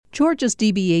Georgia's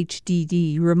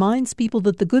DBHDD reminds people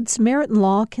that the Good Samaritan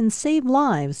Law can save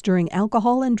lives during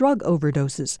alcohol and drug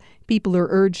overdoses. People are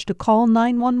urged to call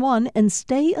 911 and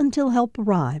stay until help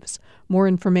arrives. More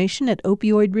information at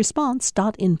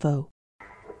opioidresponse.info.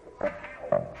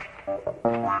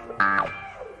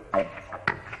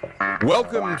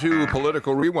 Welcome to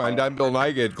Political Rewind. I'm Bill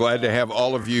Nygaard. Glad to have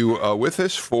all of you with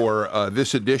us for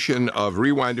this edition of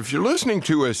Rewind. If you're listening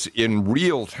to us in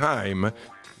real time,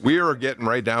 we are getting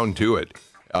right down to it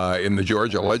in the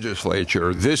Georgia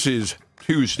legislature. This is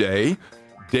Tuesday,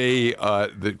 the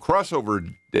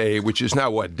crossover day, which is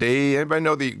now what day? Anybody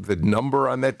know the number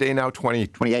on that day now?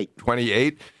 28.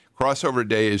 28. Crossover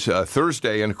day is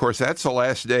Thursday, and of course that's the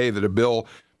last day that a bill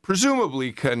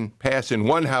presumably can pass in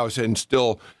one house and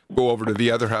still go over to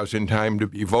the other house in time to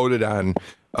be voted on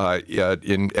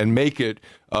and make it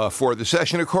for the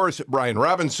session. Of course, Brian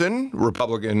Robinson,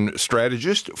 Republican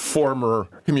strategist, former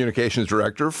communications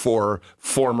director for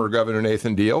former Governor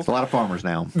Nathan Deal. It's a lot of farmers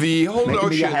now. The whole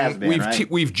notion,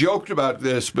 right? We've joked about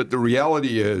this, but the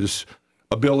reality is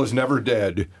a bill is never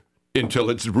dead until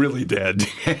it's really dead.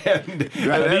 and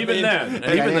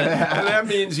that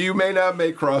means you may not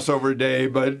make crossover day,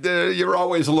 but you're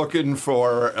always looking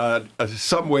for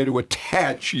some way to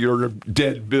attach your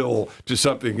dead bill to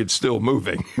something that's still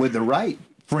moving. With the right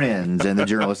friends in the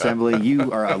General Assembly,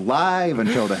 you are alive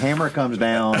until the hammer comes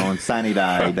down on Sine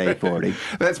Day 40.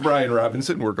 That's Brian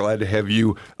Robinson. We're glad to have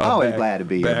you always glad to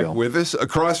be here, back Bill. with us.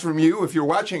 Across from you, if you're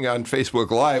watching on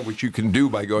Facebook Live, which you can do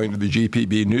by going to the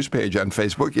GPB news page on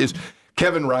Facebook, is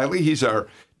Kevin Riley. He's our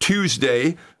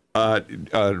Tuesday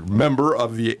member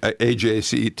of the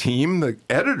AJC team, the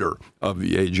editor of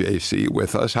the AJC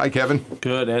with us. Hi, Kevin.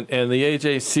 Good. And the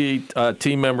AJC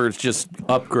team members just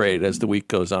upgrade as the week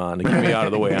goes on and get me out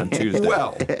of the way on Tuesday.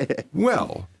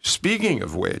 Well, speaking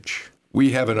of which,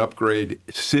 we have an upgrade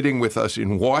sitting with us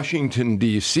in Washington,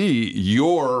 D.C.,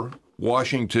 your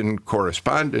Washington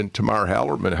correspondent, Tamar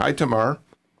Hallerman. Hi, Tamar.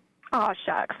 Oh,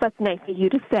 shucks. That's nice of you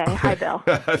to say. Hi, Bill.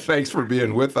 Thanks for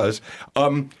being with us.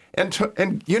 And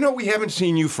you know, we haven't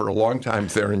seen you for a long time,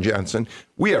 Theron Johnson.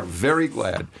 We are very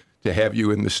glad to have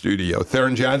you in the studio.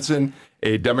 Theron Johnson,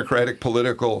 a Democratic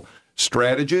political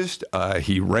strategist.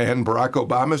 He ran Barack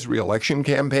Obama's reelection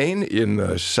campaign in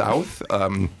the South.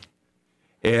 And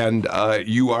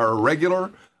you are a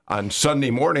regular on Sunday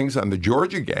mornings on the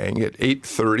Georgia Gang at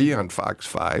 8:30 on Fox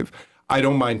 5. I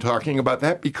don't mind talking about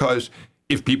that because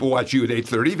if people watch you at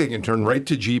 8:30, they can turn right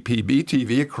to GPB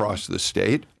TV across the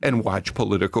state and watch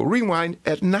Political Rewind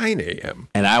at 9 a.m.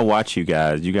 And I watch you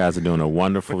guys. You guys are doing a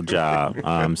wonderful job.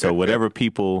 So whatever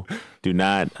people do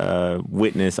not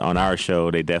witness on our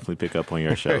show, they definitely pick up on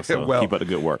your show. So well, keep up the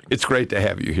good work. It's great to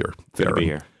have you here. Good to be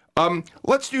here.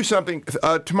 Let's do something.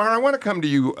 Tamar, I want to come to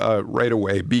you right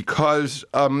away because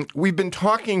we've been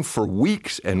talking for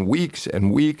weeks and weeks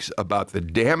and weeks about the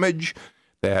damage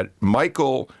that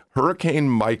Hurricane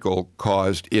Michael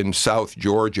caused in South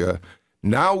Georgia.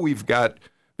 Now we've got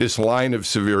this line of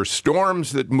severe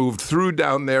storms that moved through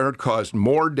down there, caused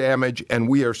more damage, and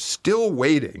we are still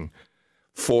waiting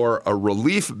for a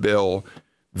relief bill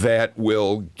that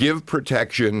will give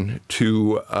protection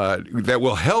to, that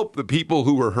will help the people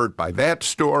who were hurt by that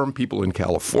storm, people in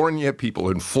California, people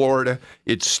in Florida.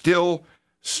 It's still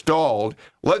stalled.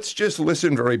 Let's just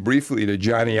listen very briefly to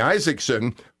Johnny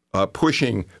Isakson,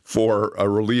 pushing for a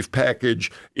relief package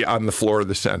on the floor of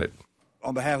the Senate.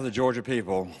 On behalf of the Georgia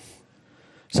people,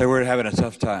 say we're having a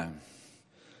tough time.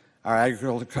 Our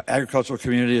agricultural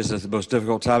community is at the most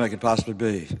difficult time it could possibly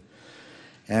be.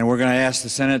 And we're going to ask the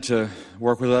Senate to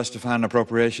work with us to find an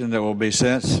appropriation that will be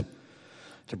sent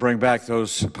to bring back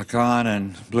those pecan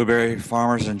and blueberry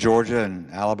farmers in Georgia and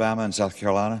Alabama and South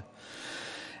Carolina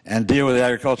and deal with the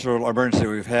agricultural emergency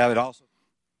we've had.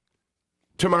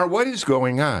 Tamar, what is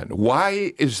going on?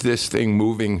 Why is this thing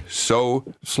moving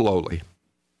so slowly?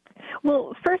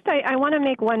 Well, first, I want to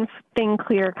make one thing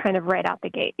clear kind of right out the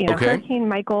gate. Okay. Hurricane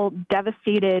Michael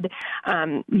devastated,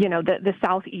 the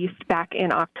Southeast back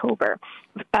in October.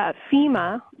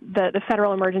 FEMA, the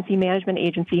Federal Emergency Management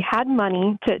Agency, had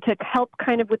money to help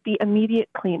kind of with the immediate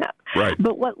cleanup. Right.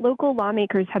 But what local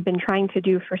lawmakers have been trying to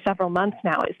do for several months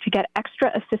now is to get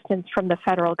extra assistance from the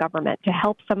federal government to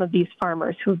help some of these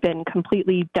farmers who've been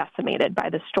completely decimated by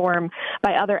the storm,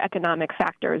 by other economic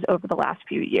factors over the last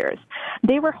few years.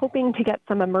 They were hoping to get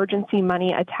some emergency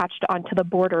money attached onto the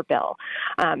border bill.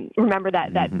 Remember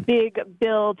that big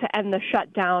bill to end the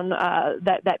shutdown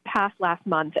that passed last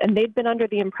month, and they'd been under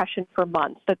the impression for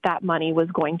months that money was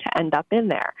going to end up in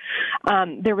there.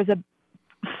 There was a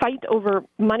fight over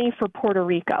money for Puerto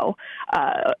Rico,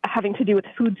 having to do with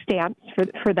food stamps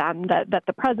for them, that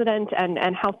the president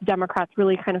and House Democrats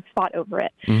really kind of fought over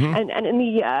it. And in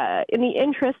the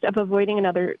interest of avoiding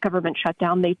another government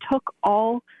shutdown, they took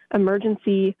all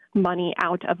emergency money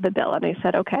out of the bill, and they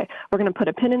said, okay, we're going to put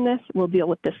a pin in this. We'll deal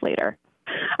with this later.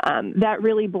 That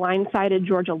really blindsided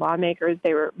Georgia lawmakers.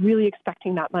 They were really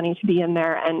expecting that money to be in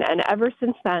there. And ever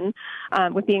since then,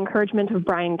 with the encouragement of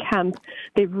Brian Kemp,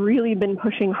 they've really been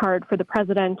pushing hard for the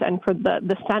president and for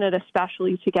the Senate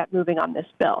especially to get moving on this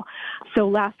bill. So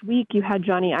last week, you had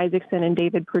Johnny Isakson and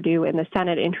David Perdue in the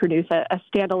Senate introduce a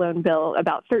standalone bill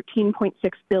about $13.6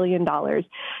 billion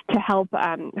to help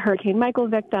Hurricane Michael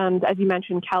victims. As you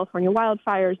mentioned, California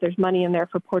wildfires, there's money in there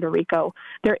for Puerto Rico.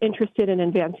 They're interested in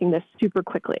advancing this super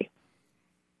quickly.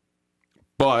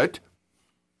 But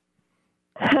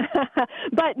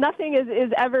nothing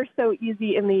is ever so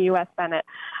easy in the U.S. Senate.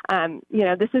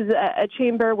 This is a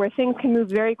chamber where things can move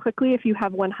very quickly if you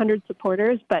have 100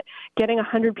 supporters, but getting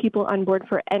 100 people on board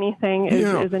for anything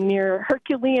is a near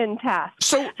Herculean task.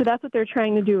 So that's what they're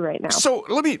trying to do right now. So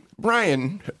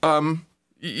Brian,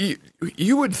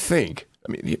 you would think,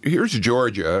 here's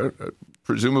Georgia,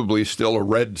 presumably still a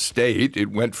red state.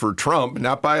 It went for Trump,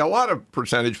 not by a lot of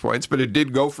percentage points, but it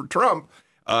did go for Trump.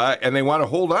 And they want to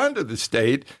hold on to the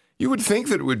state. You would think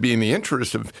that it would be in the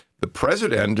interest of the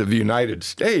president of the United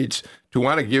States to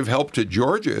want to give help to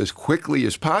Georgia as quickly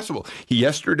as possible.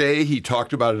 Yesterday, he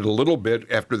talked about it a little bit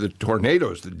after the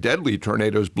deadly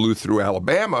tornadoes blew through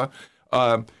Alabama.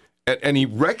 And he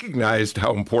recognized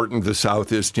how important the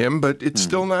South is, Tim, but it's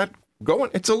still not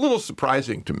going. It's a little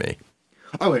surprising to me.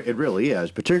 Oh, it really is,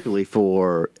 particularly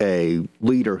for a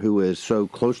leader who is so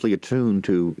closely attuned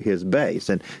to his base.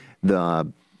 And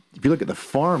if you look at the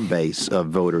farm base of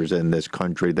voters in this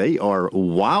country, they are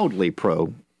wildly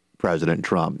pro-President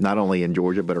Trump, not only in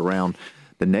Georgia, but around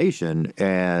the nation.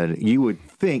 And you would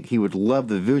think he would love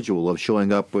the visual of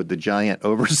showing up with the giant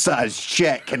oversized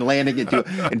check and landing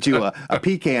into a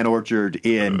pecan orchard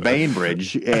in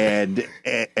Bainbridge and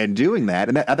doing that.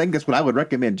 And I think that's what I would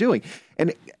recommend doing.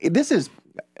 And this is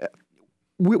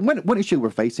one issue we're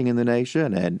facing in the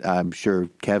nation, and I'm sure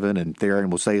Kevin and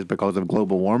Theron will say it's because of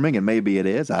global warming, and maybe it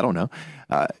is. I don't know.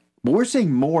 But we're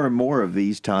seeing more and more of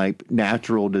these type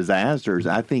natural disasters.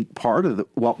 I think part of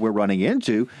what we're running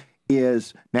into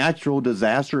is natural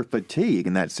disaster fatigue,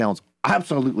 and that sounds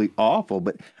absolutely awful.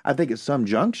 But I think at some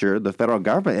juncture, the federal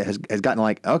government has gotten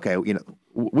like, okay,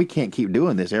 we can't keep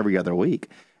doing this every other week.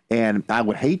 And I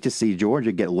would hate to see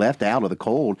Georgia get left out of the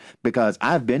cold, because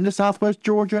I've been to Southwest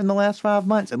Georgia in the last 5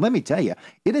 months. And let me tell you,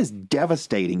 it is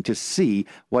devastating to see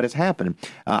what has happened.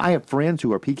 I have friends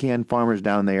who are pecan farmers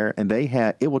down there, and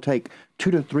it will take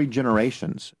 2 to 3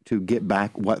 generations to get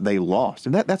back what they lost.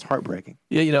 And that's heartbreaking.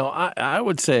 Yeah, I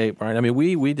would say, Brian,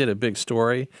 we did a big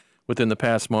story within the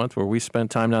past month where we spent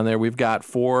time down there. We've got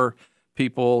 4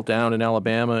 people down in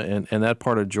Alabama and that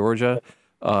part of Georgia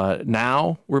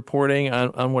now reporting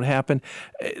on what happened.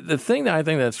 The thing that I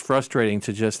think that's frustrating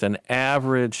to just an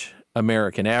average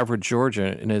American, average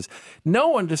Georgian, is no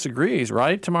one disagrees,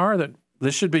 right, Tamar, that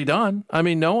this should be done.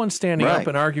 No one's standing up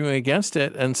and arguing against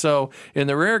it. And so in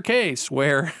the rare case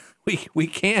where we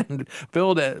can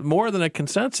build more than a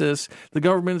consensus, the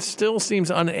government still seems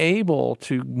unable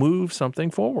to move something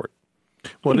forward.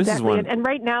 Well, exactly. This is one. And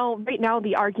right now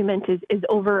the argument is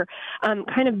over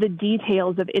kind of the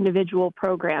details of individual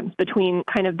programs between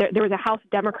there was a House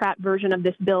Democrat version of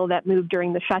this bill that moved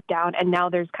during the shutdown, and now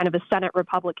there's kind of a Senate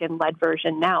Republican-led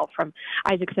version now from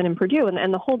Isakson and Perdue.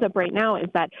 And the holdup right now is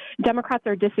that Democrats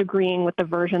are disagreeing with the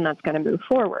version that's going to move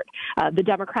forward. The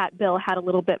Democrat bill had a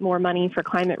little bit more money for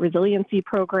climate resiliency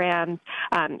programs,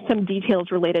 some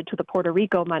details related to the Puerto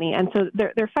Rico money. And so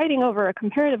they're fighting over a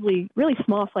comparatively really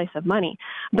small slice of money.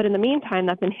 But in the meantime,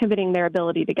 that's inhibiting their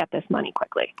ability to get this money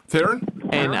quickly. Theron?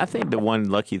 And I think the one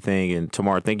lucky thing, and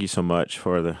Tamar, thank you so much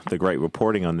for the great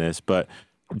reporting on this, but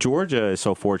Georgia is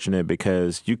so fortunate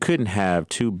because you couldn't have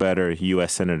 2 better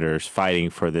U.S. senators fighting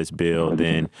for this bill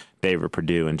than David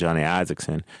Perdue and Johnny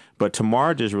Isakson. But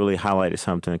Tamar just really highlighted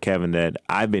something, Kevin, that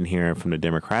I've been hearing from the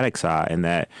Democratic side, and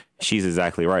that she's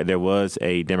exactly right. There was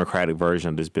a Democratic version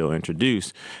of this bill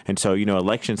introduced. And so,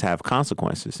 elections have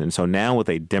consequences. And so now with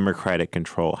a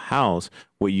Democratic-controlled House,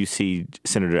 what you see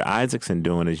Senator Isakson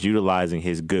doing is utilizing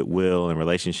his goodwill and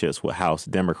relationships with House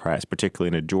Democrats,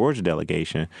 particularly in the Georgia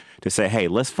delegation, to say, hey,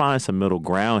 let's find some middle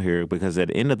ground here, because at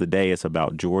the end of the day, it's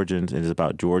about Georgians, and it's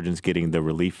about Georgians getting the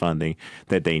relief funding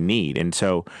that they need. And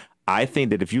so I think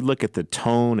that if you look at the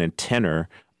tone and tenor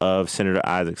of Senator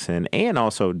Isakson and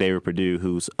also David Perdue,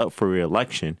 who's up for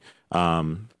re-election,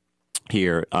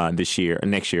 here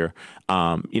next year.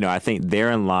 I think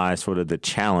therein lies sort of the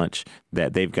challenge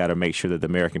that they've got to make sure that the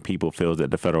American people feel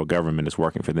that the federal government is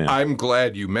working for them. I'm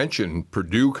glad you mentioned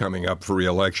Perdue coming up for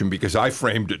re-election because I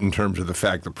framed it in terms of the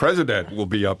fact the president will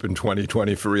be up in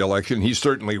 2020 for re-election. He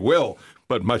certainly will,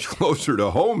 but much closer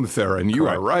to home, Theron. You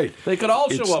are right. They could all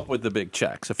show up with the big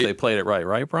checks if they played it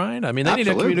right, Brian? I mean, they need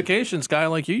a communications guy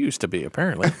like you used to be,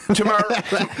 apparently. Tamar,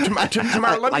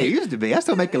 let me... I used to be. I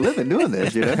still make a living doing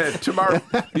this, you know. Tamar,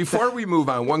 before we move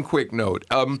on, one quick note.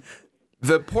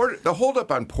 The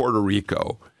holdup on Puerto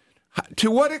Rico,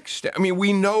 to what extent? I mean,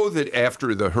 we know that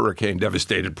after the hurricane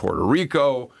devastated Puerto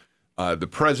Rico, the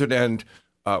president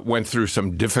went through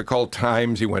some difficult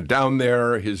times. He went down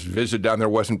there. His visit down there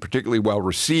wasn't particularly well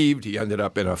received. He ended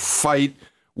up in a fight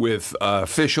with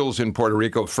officials in Puerto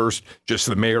Rico, first just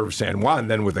the mayor of San Juan,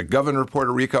 then with the governor of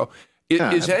Puerto Rico.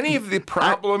 Is any of the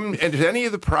problem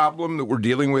that we're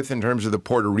dealing with in terms of the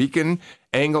Puerto Rican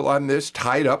angle on this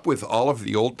tied up with all of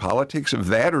the old politics of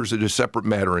that, or is it a separate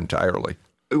matter entirely?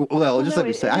 Well, just let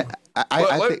me say,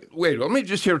 I think... Wait, let me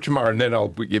just hear Tamar, and then I'll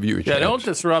give you a chance. Yeah, don't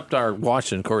disrupt our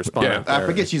Washington correspondent. I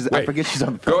forget she's on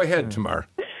the phone. Go ahead, Tamar.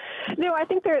 No, I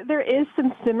think there is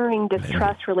some simmering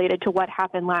distrust related to what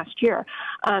happened last year,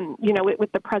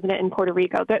 with the president in Puerto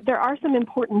Rico. There are some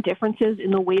important differences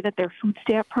in the way that their food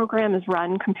stamp program is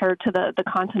run compared to the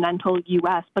continental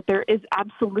U.S., but there is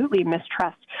absolutely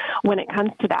mistrust when it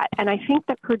comes to that. And I think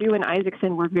that Perdue and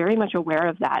Isaacson were very much aware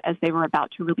of that as they were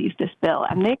about to release this bill.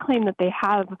 And they claim that they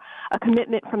have a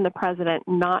commitment from the president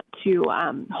not to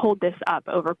hold this up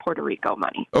over Puerto Rico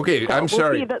money. Okay, so I'm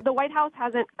sorry. The White House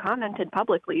hasn't commented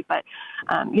publicly, but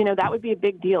that would be a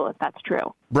big deal if that's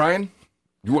true. Brian,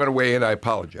 you want to weigh in? I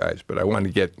apologize, but I want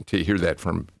to get to hear that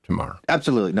from Tamar.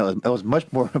 Absolutely. No, it was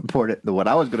much more important than what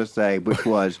I was going to say, which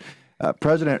was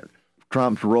President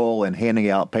Trump's role in handing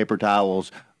out paper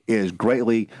towels is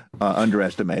greatly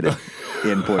underestimated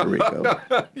in Puerto Rico.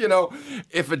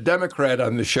 If a Democrat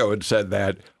on the show had said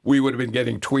that, we would have been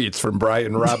getting tweets from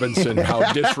Brian Robinson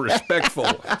how disrespectful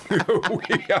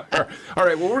we are. All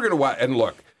right, well, we're going to watch. And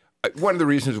look, one of the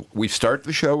reasons we start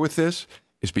the show with this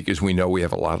is because we know we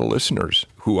have a lot of listeners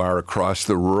who are across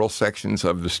the rural sections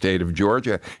of the state of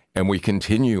Georgia, and we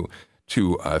continue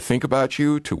to think about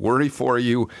you, to worry for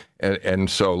you, and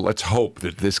so let's hope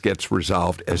that this gets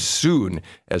resolved as soon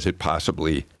as it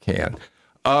possibly can.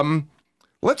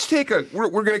 Let's take we're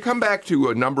going to come back to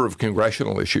a number of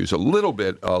congressional issues a little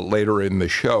bit later in the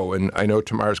show, and I know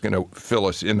Tamar's going to fill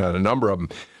us in on a number of them.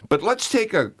 But let's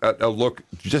take a look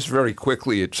just very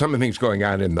quickly at some of the things going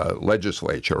on in the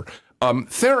legislature.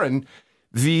 Theron,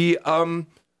 we all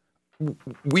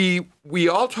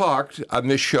talked on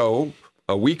this show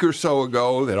a week or so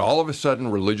ago that all of a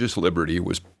sudden religious liberty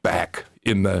was back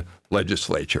in the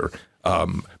legislature.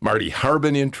 Marty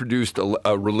Harbin introduced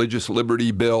a religious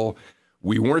liberty bill.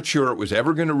 We weren't sure it was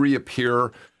ever going to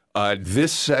reappear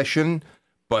this session,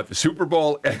 but the Super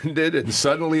Bowl ended and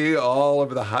suddenly all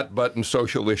of the hot button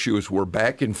social issues were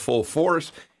back in full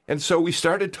force. And so we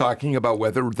started talking about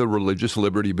whether the religious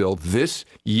liberty bill this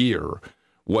year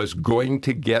was going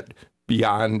to get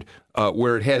beyond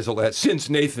where it has since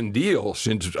Nathan Deal,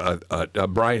 since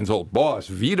Brian's old boss,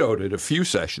 vetoed it a few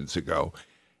sessions ago.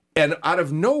 And out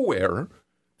of nowhere,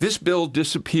 this bill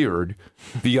disappeared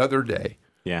the other day.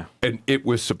 Yeah. And it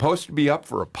was supposed to be up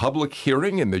for a public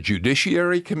hearing in the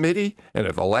Judiciary Committee, and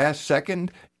at the last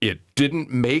second, it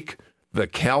didn't make the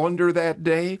calendar that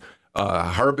day.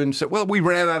 Harbin said, well, we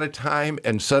ran out of time,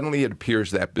 and suddenly it appears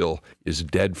that bill is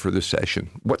dead for the session.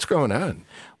 What's going on?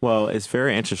 Well, it's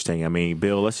very interesting. I mean,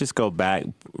 Bill, let's just go back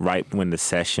right when the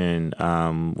session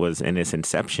was in its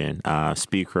inception.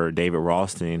 Speaker David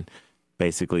Ralston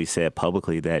basically said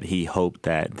publicly that he hoped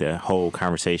that the whole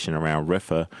conversation around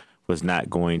RFRA was not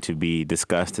going to be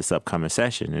discussed this upcoming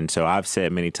session. And so I've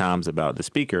said many times about the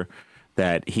speaker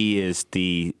that he is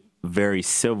the very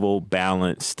civil,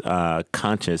 balanced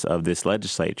conscience of this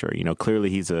legislature. Clearly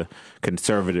he's a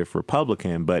conservative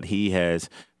Republican, but he has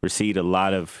received a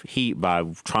lot of heat by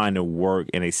trying to work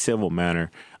in a civil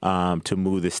manner to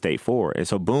move the state forward. And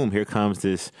so, boom, here comes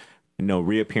this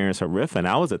reappearance of RFRA. And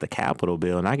I was at the Capitol,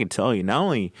 Bill, and I can tell you, not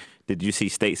only did you see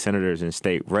state senators and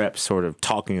state reps sort of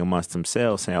talking amongst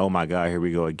themselves saying, oh, my God, here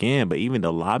we go again. But even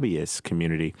the lobbyist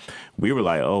community, we were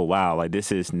like, oh, wow, like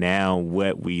this is now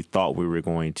what we thought we were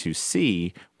going to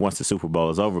see once the Super Bowl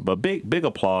is over. But big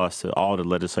applause to all the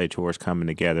legislators coming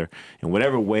together in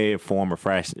whatever way, form, or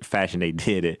fashion they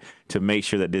did it to make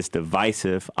sure that this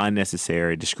divisive,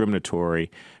 unnecessary,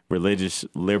 discriminatory religious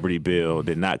liberty bill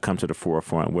did not come to the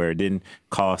forefront, where it didn't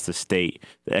cost the state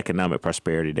the economic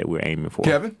prosperity that we're aiming for.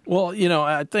 Kevin? Well, Well,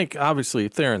 I think obviously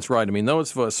Theron's right. I mean,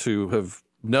 those of us who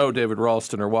know David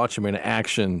Ralston or watch him in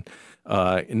action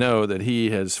know that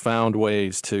he has found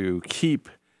ways to keep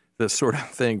this sort of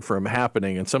thing from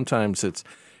happening. And sometimes it's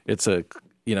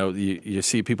you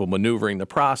see people maneuvering the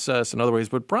process in other ways.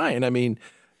 But Brian, I mean,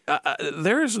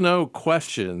 there is no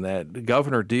question that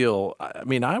Governor Deal,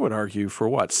 I would argue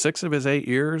for 6 of his 8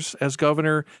 years as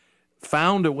governor,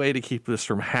 found a way to keep this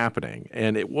from happening.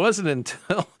 And it wasn't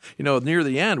until, near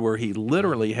the end where he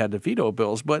literally had to veto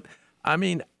bills. But,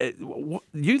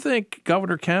 you think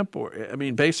Governor Kemp,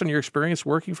 based on your experience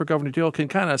working for Governor Deal, can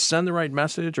kind of send the right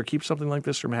message or keep something like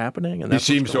this from happening? And he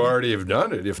seems to already have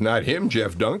done it. If not him,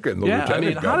 Jeff Duncan, the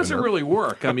lieutenant governor. How does it really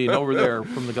work? Over there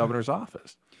from the governor's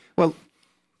office. Well,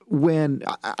 when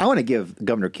I want to give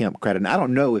Governor Kemp credit, and I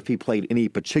don't know if he played any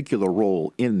particular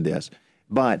role in this,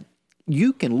 but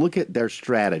you can look at their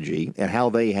strategy and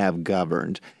how they have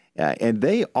governed, and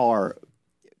they are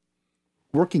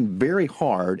working very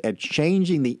hard at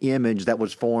changing the image that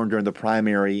was formed during the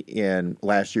primary in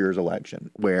last year's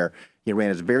election, where he ran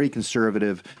as a very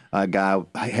conservative guy,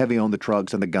 heavy on the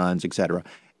trucks and the guns, et cetera.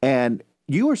 And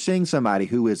you are seeing somebody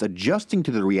who is adjusting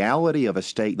to the reality of a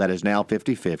state that is now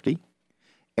 50-50,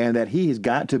 and that he has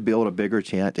got to build a bigger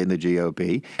tent in the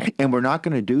GOP. And we're not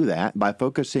going to do that by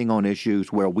focusing on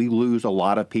issues where we lose a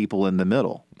lot of people in the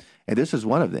middle. And this is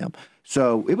one of them.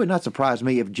 So it would not surprise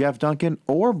me if Jeff Duncan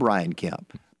or Brian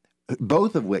Kemp,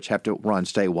 both of which have to run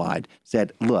statewide,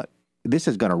 said, look, this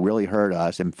is going to really hurt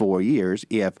us in 4 years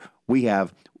if we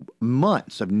have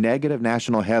months of negative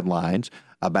national headlines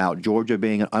about Georgia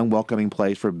being an unwelcoming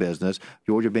place for business,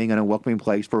 Georgia being an unwelcoming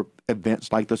place for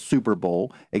events like the Super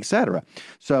Bowl, et cetera.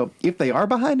 So if they are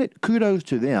behind it, kudos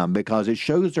to them, because it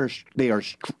shows they are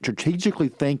strategically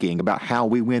thinking about how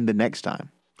we win the next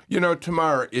time.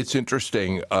 Tamar, it's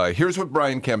interesting. Here's what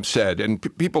Brian Kemp said, and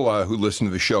people who listen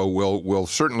to the show will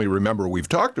certainly remember we've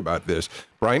talked about this.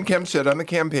 Brian Kemp said on the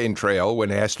campaign trail,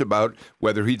 when asked about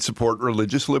whether he'd support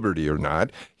religious liberty or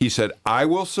not, he said, I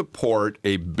will support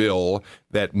a bill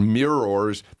that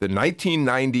mirrors the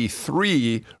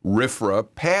 1993 RFRA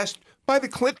passed by the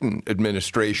Clinton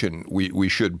administration, we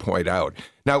should point out.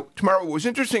 Now, Tamar, what was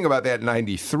interesting about that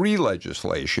 93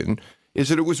 legislation is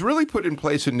that it was really put in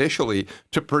place initially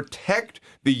to protect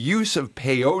the use of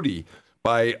peyote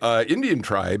by Indian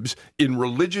tribes in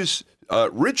religious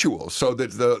rituals, so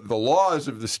that the laws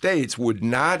of the states would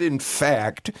not, in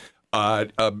fact,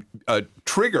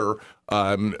 trigger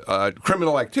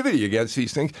criminal activity against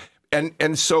these things.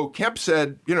 And so Kemp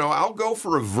said, I'll go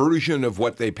for a version of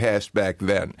what they passed back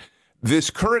then. This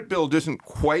current bill doesn't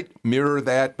quite mirror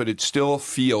that, but it still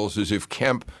feels as if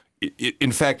Kemp,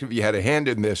 in fact, if he had a hand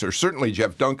in this, or certainly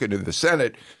Jeff Duncan in the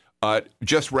Senate,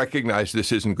 just recognized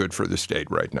this isn't good for the state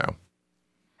right now.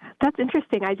 That's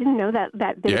interesting. I didn't know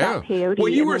that bit about peyote. Well,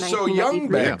 you were so young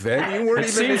back then. You weren't it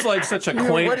even. Seems like such a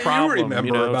quaint problem. What do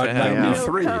you remember about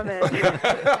 93?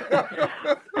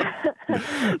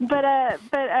 But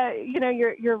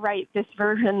you're right. This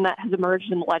version that has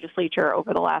emerged in the legislature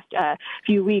over the last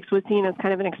few weeks was seen as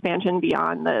kind of an expansion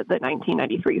beyond the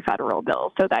 1993 federal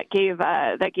bill. So that gave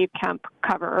Kemp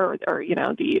cover, or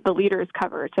the leaders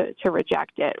cover to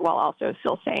reject it, while also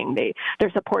still saying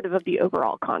they're supportive of the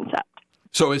overall concept.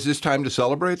 So is this time to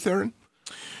celebrate, Theron?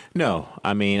 No,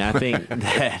 I think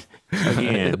that,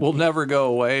 again, it will never go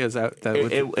away. Is that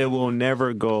it will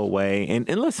never go away. And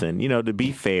listen, to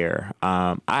be fair,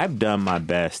 I've done my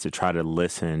best to try to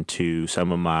listen to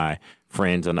some of my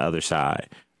friends on the other side.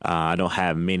 I don't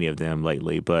have many of them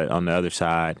lately, but on the other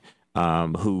side,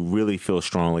 who really feel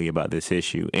strongly about this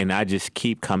issue. And I just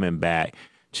keep coming back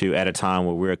to, at a time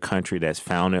where we're a country that's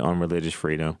founded on religious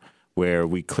freedom, where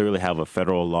we clearly have a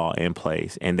federal law in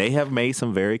place. And they have made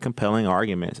some very compelling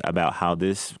arguments about how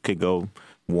this could go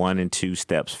 1 and 2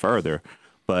 steps further.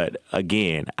 But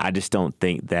again, I just don't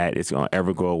think that it's going to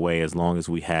ever go away as long as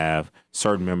we have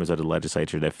certain members of the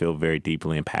legislature that feel very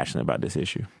deeply and passionate about this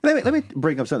issue. Let me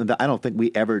bring up something that I don't think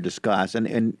we ever discuss.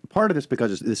 And part of this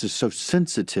because this is so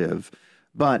sensitive.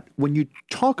 But when you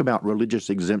talk about religious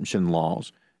exemption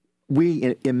laws,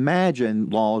 we imagine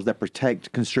laws that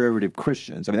protect conservative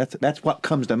Christians. That's what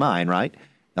comes to mind, right?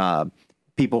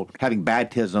 People having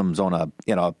baptisms on a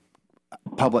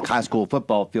public high school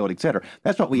football field, et cetera.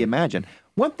 That's what we imagine.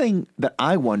 One thing that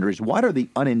I wonder is, what are the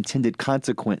unintended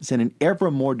consequences in an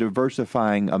ever more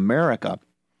diversifying America,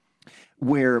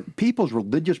 where people's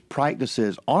religious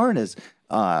practices aren't as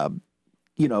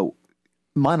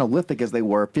monolithic as they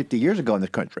were 50 years ago in this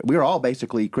country. We were all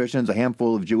basically Christians, a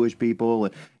handful of Jewish people,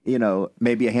 and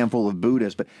maybe a handful of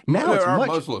Buddhists. But now there are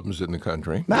Muslims in the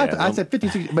country. I said 50,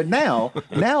 60, but now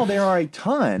there are a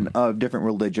ton of different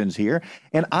religions here,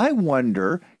 and I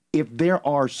wonder if there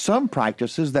are some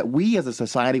practices that we as a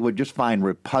society would just find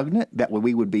repugnant, that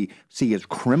we would see as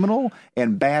criminal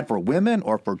and bad for women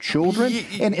or for children.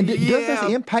 And does this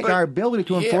impact our ability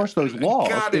to enforce those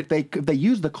laws if they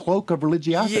use the cloak of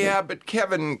religiosity? Yeah, but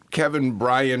Kevin,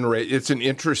 Brian, it's an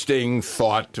interesting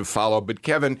thought to follow. But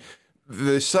Kevin,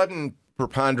 the sudden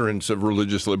preponderance of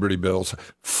religious liberty bills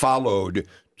followed,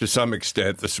 to some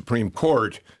extent, the Supreme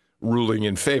Court ruling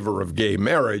in favor of gay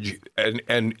marriage,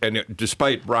 and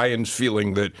despite Brian's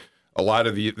feeling that a lot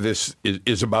of this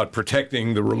is about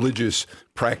protecting the religious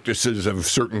practices of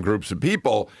certain groups of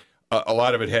people, a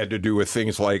lot of it had to do with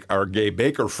things like our gay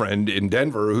baker friend in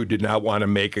Denver who did not want to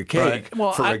make a cake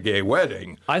for a gay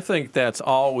wedding. I think that's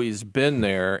always been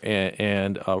there,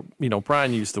 and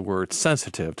Brian used the word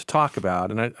sensitive to talk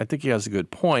about, and I think he has a good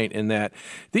point in that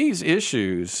these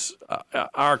issues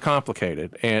are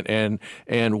complicated and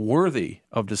worthy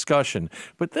of discussion.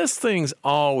 But this thing's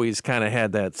always kind of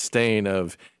had that stain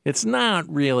of it's not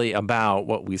really about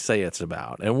what we say it's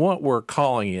about, and what we're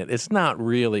calling it, it's not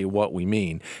really what we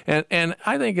mean. And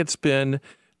I think it's been.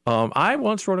 I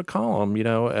once wrote a column,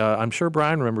 I'm sure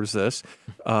Brian remembers this,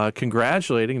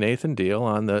 congratulating Nathan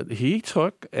Deal he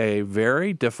took a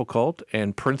very difficult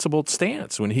and principled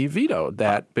stance when he vetoed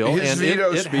that bill. His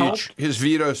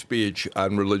veto speech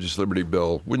on religious liberty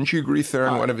bill, wouldn't you agree,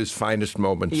 Theron, one of his finest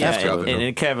moments as governor?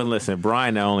 And Kevin, listen,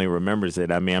 Brian not only remembers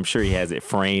it, I mean, I'm sure he has it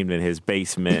framed in his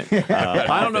basement.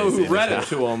 I don't know who read it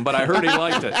to him, but I heard he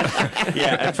liked it.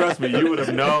 Yeah, and trust me, you would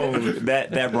have known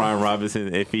that Brian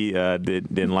Robinson if he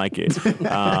didn't like it.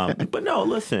 But no,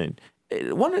 listen,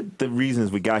 one of the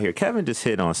reasons we got here, Kevin just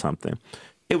hit on something.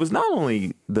 It was not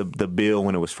only the bill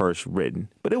when it was first written,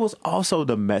 but it was also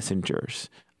the messengers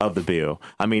of the bill.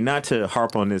 I mean, not to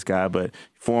harp on this guy, but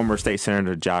former State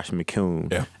Senator Josh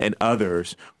McCoon and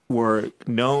others were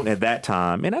known at that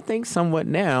time, and I think somewhat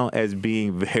now, as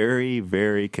being very,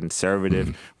 very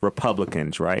conservative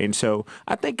Republicans, right? And so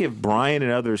I think if Brian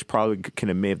and others probably can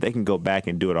admit if they can go back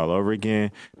and do it all over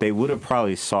again, they would have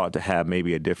probably sought to have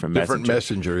maybe a different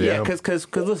messenger. Yeah, because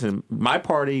listen, my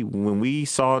party, when we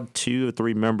saw 2 or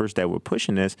 3 members that were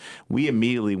pushing this, we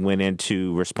immediately went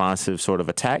into responsive sort of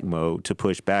attack mode to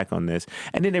push back on this.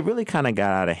 And then it really kind of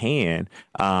got out of hand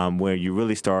where you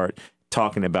really start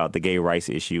talking about the gay rights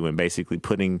issue and basically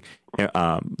putting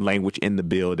language in the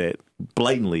bill that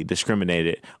blatantly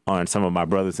discriminated on some of my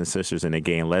brothers and sisters in the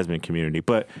gay and lesbian community.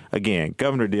 But again,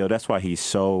 Governor Deal, that's why he's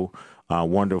so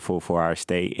wonderful for our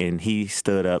state. And he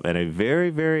stood up at a very,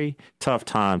 very tough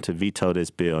time to veto this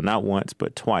bill, not once,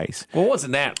 but twice. Well, it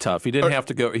wasn't that tough. He didn't have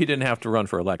to go. He didn't have to run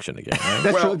for election again. Right?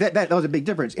 That's true. That was a big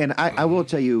difference. And I will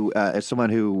tell you, as someone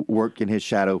who worked in his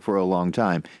shadow for a long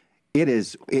time,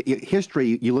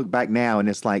 history, you look back now and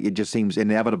it's like it just seems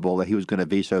inevitable that he was going to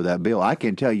veto that bill. I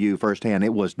can tell you firsthand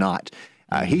it was not.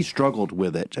 He struggled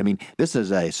with it. I mean, this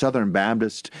is a Southern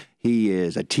Baptist. He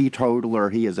is a teetotaler.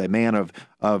 He is a man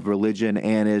of religion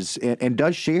and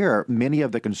does share many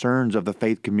of the concerns of the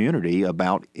faith community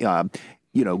about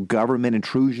government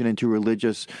intrusion into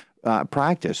religious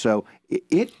practice. So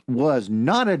it was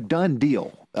not a done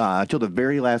deal until the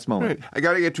very last moment. Right. I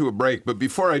got to get to a break, but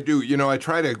before I do, I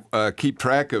try to keep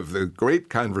track of the great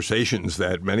conversations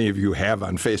that many of you have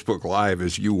on Facebook Live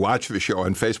as you watch the show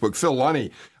on Facebook. Phil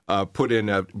Lunny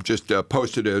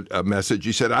posted a message.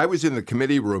 He said, I was in the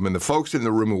committee room, and the folks in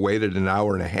the room who waited an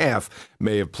hour and a half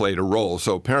may have played a role.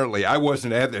 So apparently I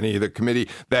wasn't at any of the committee,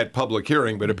 that public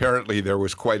hearing, but apparently there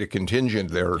was quite a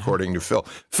contingent there, according to Phil.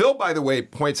 Phil, by the way,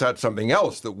 points out something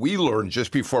else that we learned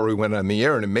just before we went on the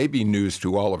air, and it may be news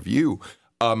to all of you.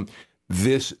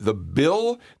 The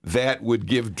bill that would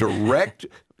give direct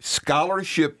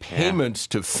scholarship payments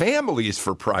to families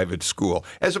for private school,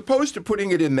 as opposed to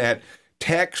putting it in that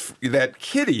tax credit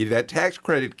kitty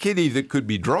that could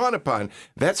be drawn upon,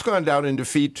 that's gone down in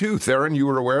defeat too. Theron, you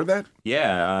were aware of that?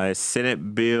 Yeah,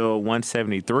 Senate Bill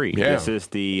 173. Yeah. This is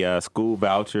the school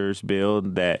vouchers bill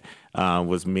that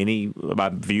was viewed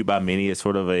by many as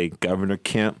sort of a Governor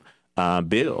Kemp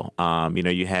bill.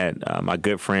 You had my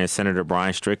good friend Senator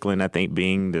Brian Strickland, I think,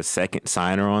 being the second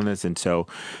signer on this, and so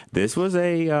this was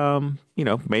a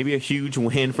maybe a huge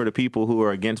win for the people who are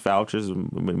against vouchers,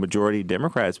 majority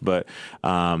Democrats, but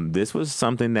this was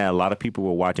something that a lot of people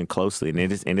were watching closely, and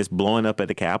it's blowing up at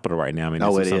the Capitol right now. I mean,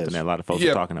 this is something that a lot of folks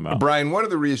are talking about. Brian, one of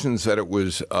the reasons that it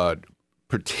was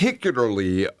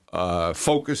particularly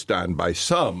focused on by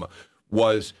some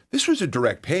this was a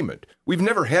direct payment. We've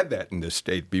never had that in this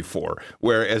state before,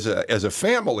 where as a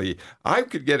family, I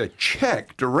could get a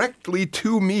check directly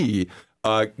to me,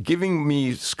 giving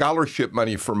me scholarship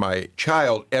money for my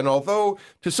child. And although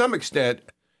to some extent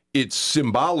it's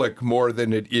symbolic more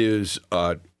than it is,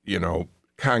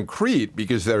 concrete,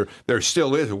 because there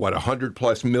still is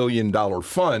 $100+ million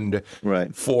fund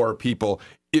for people.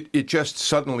 It just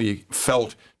suddenly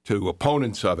felt to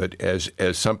opponents of it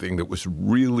as something that was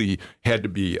really had to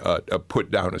be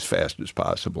put down as fast as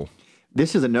possible.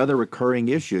 This is another recurring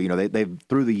issue. They've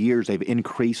through the years they've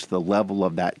increased the level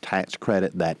of that tax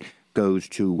credit that goes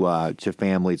to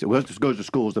families. It goes to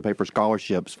schools to pay for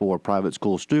scholarships for private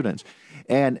school students,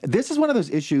 and this is one of those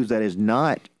issues that is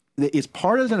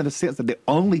partisan in the sense that the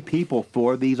only people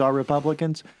for these are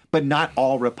Republicans, but not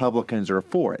all Republicans are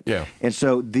for it. Yeah. And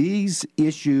so these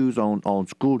issues on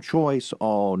school choice,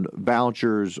 on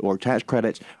vouchers or tax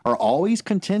credits are always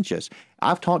contentious.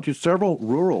 I've talked to several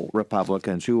rural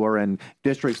Republicans who are in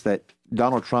districts that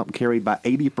Donald Trump carried by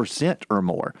 80% or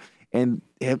more. And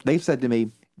they've said to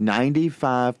me,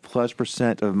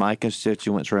 95+% of my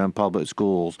constituents are in public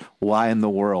schools. Why in the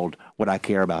world would I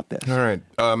care about this? All right.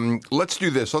 Let's do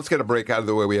this. Let's get a break out of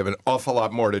the way. We have an awful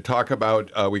lot more to talk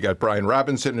about. We got Brian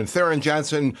Robinson and Theron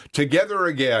Johnson together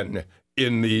again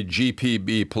in the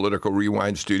GPB Political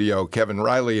Rewind studio. Kevin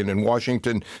Riley and in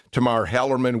Washington, Tamar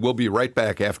Hallerman. We'll be right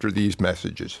back after these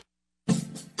messages.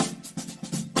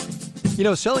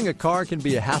 Selling a car can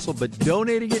be a hassle, but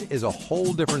donating it is a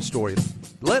whole different story.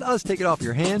 Let us take it off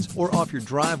your hands or off your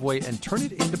driveway and turn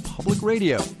it into public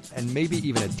radio and maybe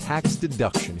even a tax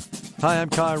deduction. Hi, I'm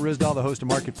Kai Risdahl, the host of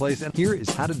Marketplace, and here is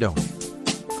how to donate.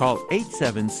 Call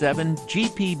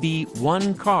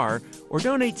 877-GPB-1CAR or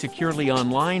donate securely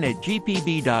online at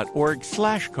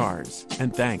gpb.org/cars.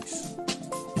 And thanks.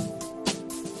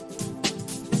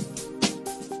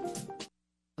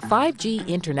 5G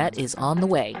internet is on the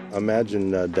way.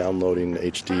 Imagine downloading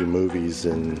HD movies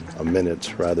in a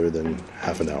minute rather than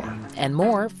half an hour. And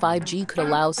more, 5G could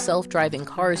allow self-driving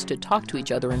cars to talk to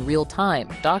each other in real time.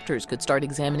 Doctors could start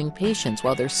examining patients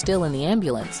while they're still in the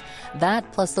ambulance.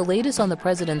 That, plus the latest on the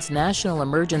president's national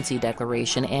emergency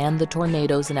declaration and the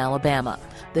tornadoes in Alabama.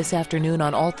 This afternoon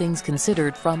on All Things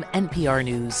Considered from NPR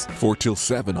News. 4 till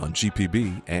 7 on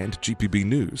GPB and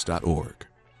gpbnews.org.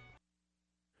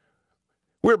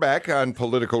 We're back on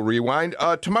Political Rewind.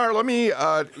 Tamar, let me,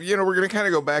 we're going to kind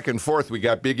of go back and forth. We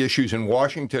got big issues in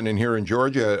Washington and here in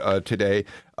Georgia today.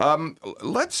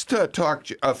 Let's talk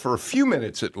for a few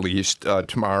minutes at least,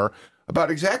 Tamar, about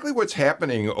exactly what's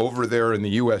happening over there in the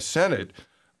U.S. Senate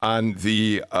on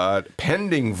the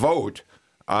pending vote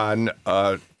on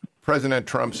President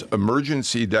Trump's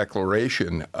emergency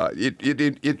declaration.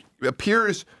 It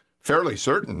appears fairly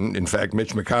certain, in fact,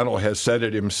 Mitch McConnell has said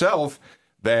it himself,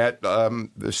 that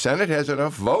the Senate has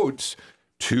enough votes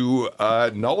to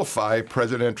nullify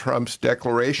President Trump's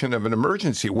declaration of an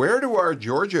emergency. Where do our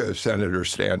Georgia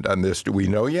senators stand on this? Do we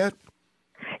know yet?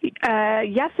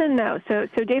 Yes and no. So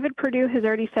David Perdue has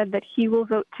already said that he will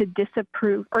vote to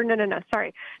disapprove, or he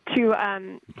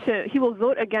will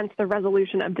vote against the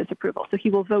resolution of disapproval. So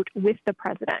he will vote with the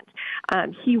president.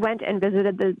 He went and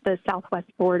visited the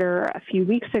southwest border a few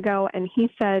weeks ago, and he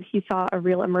said he saw a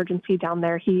real emergency down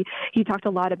there. He talked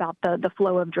a lot about the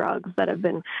flow of drugs that have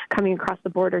been coming across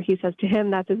the border. He says to him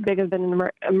that's as big of an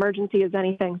emergency as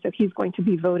anything, so he's going to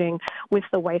be voting with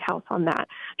the White House on that.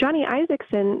 Johnny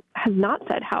Isakson has not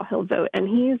said how he'll vote, and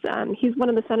he's one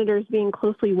of the senators being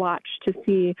closely watched to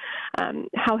see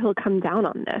how he'll come down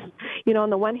on this. On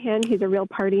the one hand, he's a real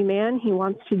party man. He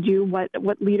wants to do what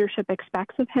leadership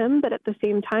expects of him, but at the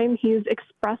same time, he's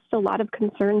expressed a lot of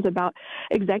concerns about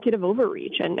executive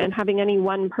overreach and having any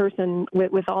one person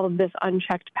with all of this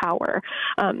unchecked power.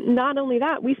 Not only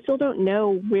that, we still don't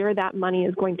know where that money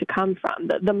is going to come from.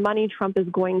 The money Trump is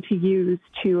going to use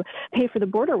to pay for the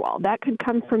border wall, that could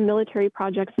come from military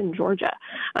projects in Georgia.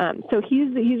 So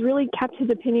he's really kept his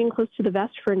opinion close to the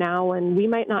vest for now, and we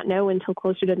might not know until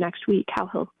closer to next week how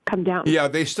he'll come down. Yeah,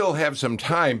 they still have some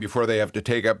time before they have to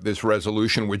take up this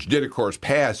resolution, which did, of course,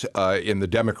 pass in the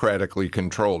democratically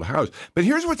controlled House. But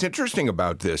here's what's interesting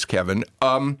about this, Kevin.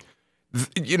 Tamar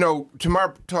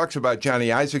talks about Johnny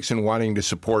Isakson wanting to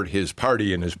support his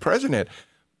party and his president.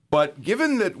 But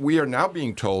given that we are now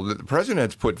being told that the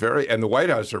president's and the White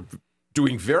House are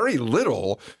doing very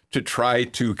little to try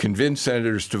to convince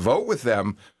senators to vote with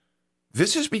them,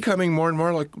 this is becoming more and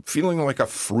more like feeling like a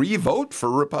free vote for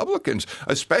Republicans,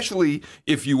 especially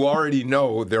if you already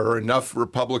know there are enough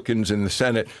Republicans in the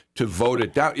Senate to vote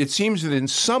it down. It seems that in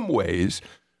some ways,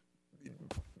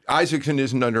 Isaacson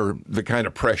isn't under the kind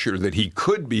of pressure that he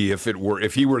could be if he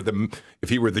were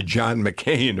the John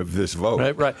McCain of this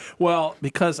vote. Right. Well,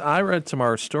 because I read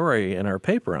Tamar's story in our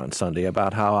paper on Sunday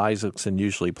about how Isaacson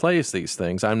usually plays these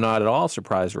things, I'm not at all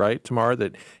surprised, right, Tamar,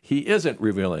 that he isn't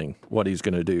revealing what he's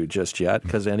going to do just yet,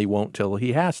 and he won't till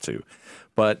he has to.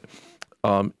 But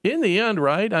in the end,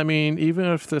 right, I mean, even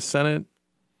if the Senate,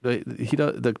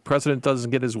 the president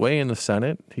doesn't get his way in the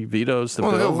Senate, he vetoes the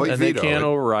bill, and they can't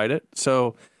override it.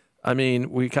 So, I mean,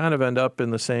 we kind of end up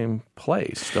in the same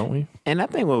place, don't we? And I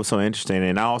think what was so interesting,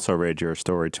 and I also read your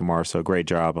story tomorrow, so great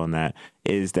job on that,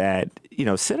 is that,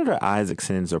 Senator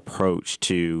Isaacson's approach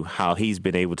to how he's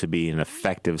been able to be an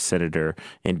effective senator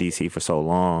in D.C. for so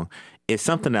long is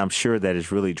something I'm sure that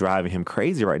is really driving him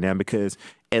crazy right now, because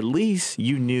at least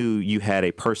you knew you had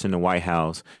a person in the White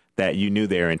House that you knew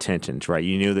their intentions, right?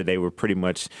 You knew that they were pretty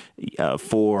much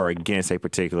for or against a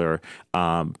particular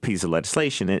piece of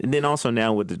legislation. And then also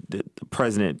now with the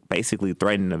president basically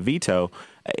threatening a veto,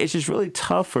 it's just really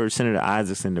tough for Senator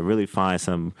Isaacson to really find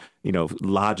some,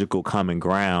 logical common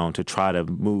ground to try to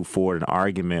move forward an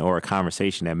argument or a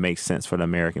conversation that makes sense for the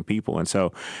American people. And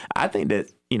so I think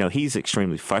that, he's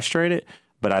extremely frustrated.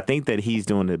 But I think that he's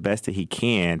doing the best that he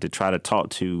can to try to talk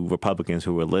to Republicans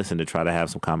who will listen to try to have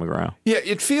some common ground. Yeah,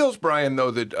 it feels, Brian, though,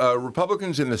 that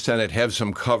Republicans in the Senate have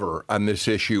some cover on this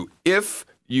issue if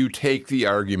you take the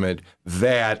argument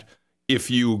that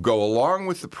if you go along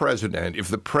with the president, if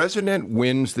the president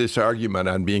wins this argument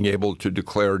on being able to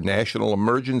declare national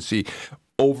emergency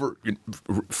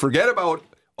forget about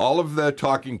all of the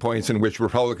talking points in which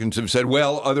Republicans have said,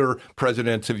 well, other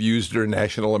presidents have used their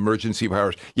national emergency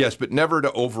powers. Yes, but never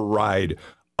to override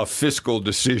a fiscal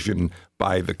decision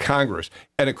by the Congress.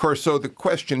 And of course, so the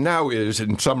question now is,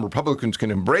 and some Republicans can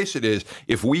embrace it, is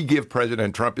if we give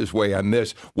President Trump his way on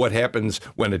this, what happens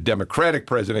when a Democratic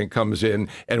president comes in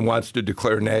and wants to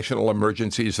declare national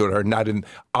emergencies that are not in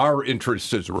our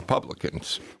interests as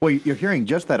Republicans? Well, you're hearing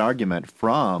just that argument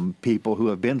from people who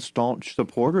have been staunch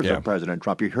supporters of President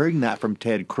Trump. You're hearing that from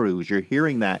Ted Cruz. You're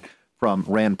hearing that from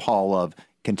Rand Paul of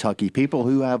Kentucky, people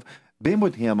who have been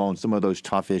with him on some of those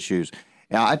tough issues.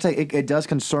 Now, I'd say it does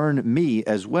concern me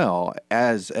as well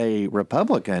as a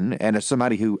Republican and as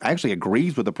somebody who actually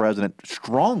agrees with the president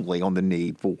strongly on the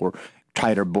need for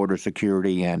tighter border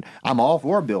security. And I'm all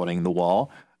for building the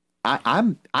wall.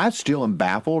 I still am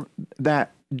baffled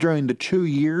that during the 2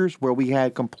 years where we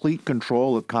had complete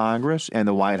control of Congress and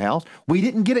the White House, we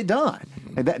didn't get it done.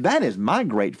 And that is my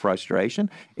great frustration.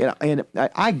 And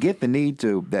I get the need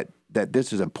to that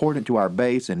this is important to our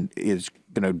base and is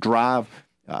going to drive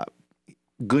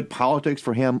good politics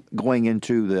for him going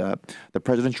into the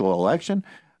presidential election,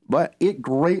 but it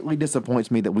greatly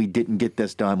disappoints me that we didn't get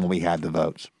this done when we had the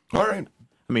votes. All right.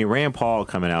 I mean, Rand Paul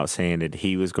coming out saying that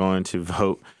he was going to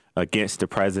vote against the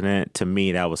president, to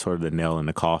me, that was sort of the nail in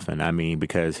the coffin. I mean,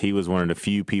 because he was one of the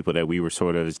few people that we were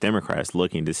sort of, as Democrats,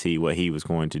 looking to see what he was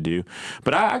going to do.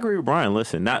 But I agree with Brian.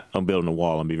 Listen, not on building a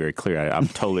wall, and be very clear. I'm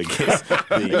totally against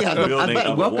the building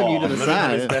of a wall. You to the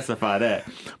side. Let me specify that.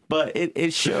 But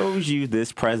it shows you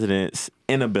this president's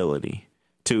inability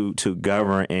to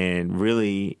govern, and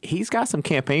really, he's got some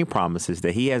campaign promises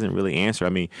that he hasn't really answered. I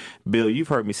mean, Bill, you've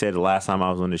heard me say the last time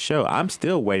I was on the show, I'm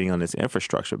still waiting on this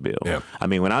infrastructure bill. Yeah. I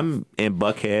mean, when I'm in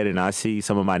Buckhead and I see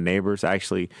some of my neighbors,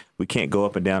 actually, we can't go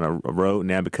up and down a road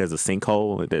now because of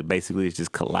sinkhole that basically is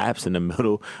just collapsed in the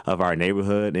middle of our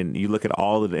neighborhood. And you look at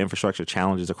all of the infrastructure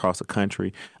challenges across the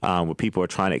country where people are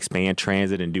trying to expand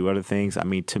transit and do other things. I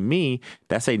mean, to me,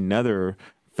 that's another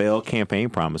failed campaign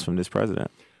promise from this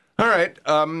president. All right.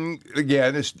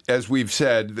 Again, as we've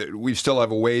said, we still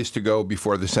have a ways to go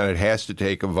before the Senate has to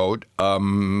take a vote.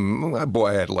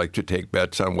 Boy, I'd like to take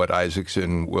bets on what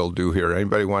Isaacson will do here.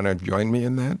 Anybody want to join me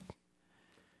in that?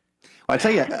 Well, I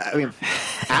tell you, I mean,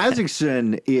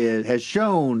 Isaacson has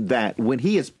shown that when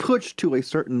he is pushed to a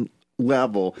certain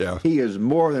level, he is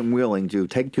more than willing to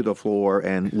take to the floor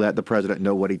and let the president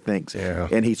know what he thinks. Yeah.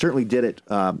 And he certainly did it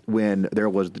when there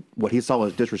was what he saw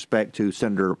as disrespect to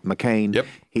Senator McCain. Yep.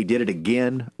 He did it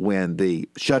again when the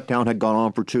shutdown had gone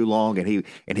on for too long,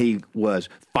 and he was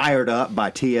fired up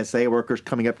by TSA workers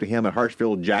coming up to him at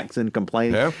Hartsfield Jackson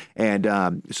complaining. Yeah.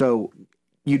 And so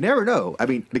you never know. I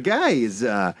mean, the guy is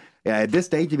at this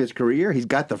stage of his career, he's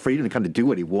got the freedom to kind of do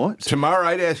what he wants. Tomorrow,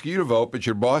 I'd ask you to vote, but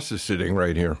your boss is sitting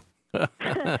right here.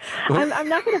 I'm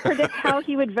not going to predict how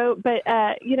he would vote, but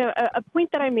a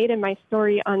point that I made in my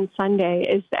story on Sunday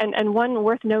is, and one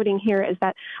worth noting here, is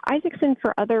that Isaacson,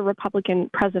 for other Republican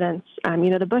presidents,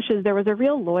 the Bushes, there was a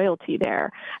real loyalty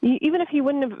there. Even if he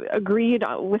wouldn't have agreed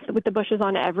with the Bushes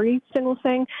on every single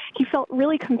thing, he felt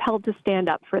really compelled to stand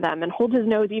up for them and hold his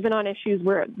nose even on issues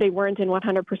where they weren't in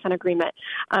 100% agreement.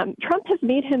 Trump has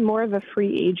made him more of a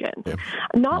free agent. Yeah.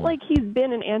 Not like he's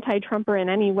been an anti-Trumper in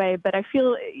any way, but I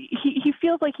feel he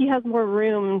feels like he has more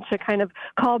room to kind of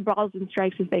call balls and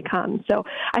strikes as they come. So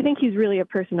I think he's really a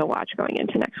person to watch going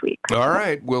into next week. All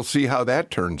right. We'll see how that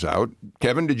turns out.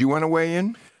 Kevin, did you want to weigh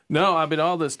in? No, I mean,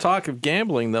 all this talk of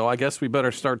gambling, though, I guess we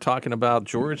better start talking about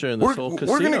Georgia and this whole casino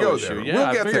issue. We're going to go issue. there. Yeah,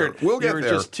 we'll get there. We'll get there.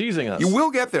 there. Just teasing us. You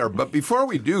will get there. But before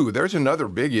we do, there's another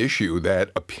big issue that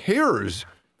appears,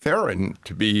 Theron,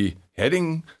 to be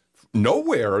heading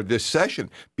nowhere this session.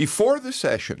 Before the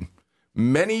session,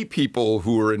 many people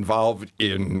who are involved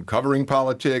in covering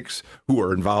politics, who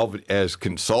are involved as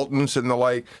consultants and the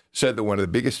like, said that one of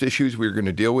the biggest issues we were going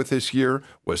to deal with this year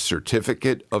was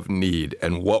certificate of need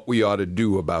and what we ought to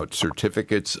do about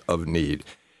certificates of need.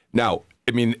 Now,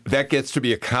 I mean, that gets to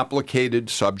be a complicated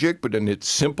subject, but in its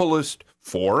simplest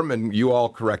form, and you all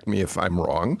correct me if I'm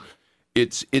wrong,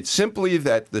 it's simply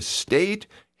that the state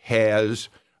has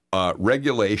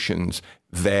regulations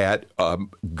that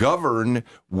govern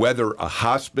whether a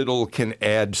hospital can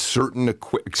add certain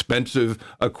expensive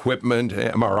equipment,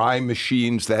 MRI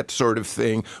machines, that sort of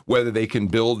thing, whether they can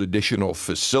build additional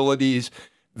facilities.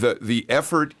 The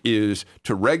effort is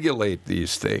to regulate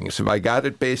these things. Have I got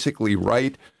it basically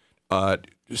right?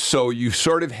 So you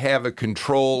sort of have a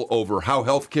control over how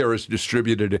healthcare is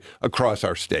distributed across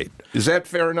our state. Is that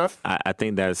fair enough? I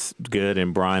think that's good.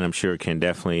 And Brian, I'm sure, can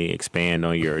definitely expand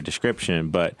on your description.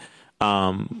 But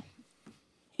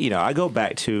I go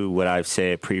back to what I've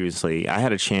said previously. I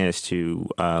had a chance to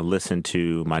listen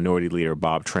to Minority Leader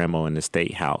Bob Trammell in the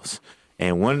State House.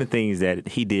 And one of the things that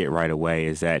he did right away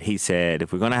is that he said,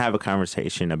 if we're going to have a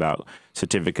conversation about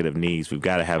certificate of needs, we've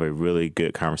got to have a really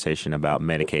good conversation about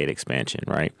Medicaid expansion,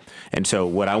 right? And so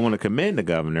what I want to commend the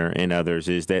governor and others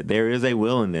is that there is a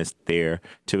willingness there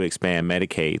to expand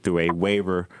Medicaid through a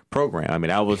waiver program. I mean,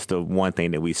 that was the one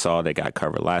thing that we saw that got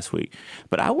covered last week.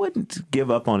 But I wouldn't give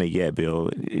up on it yet, Bill.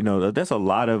 There's a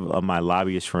lot of my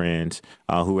lobbyist friends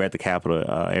who are at the Capitol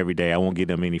every day. I won't give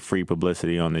them any free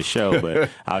publicity on this show, but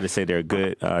I'll just say they're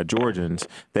good Georgians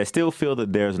that still feel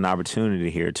that there's an opportunity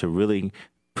here to really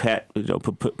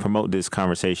promote this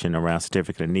conversation around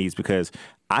certificate of needs, because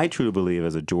I truly believe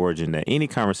as a Georgian that any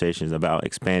conversations about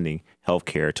expanding health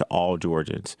care to all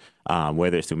Georgians,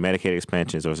 whether it's through Medicaid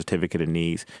expansions or certificate of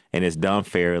needs, and it's done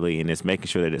fairly and it's making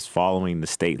sure that it's following the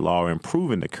state law or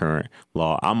improving the current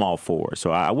law, I'm all for it.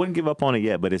 So I wouldn't give up on it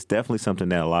yet, but it's definitely something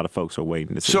that a lot of folks are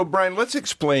waiting to see. So, Brian, let's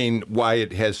explain why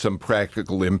it has some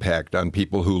practical impact on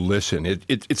people who listen.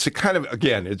 It's a kind of,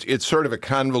 again, it's sort of a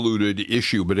convoluted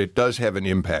issue, but it does have an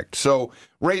impact. So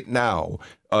right now,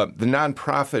 the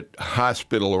nonprofit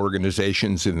hospital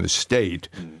organizations in the state,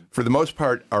 for the most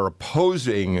part, are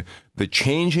opposing the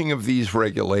changing of these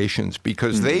regulations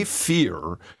because they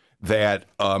fear that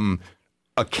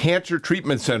a Cancer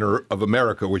Treatment Center of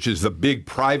America, which is the big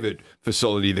private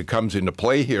facility that comes into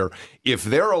play here, if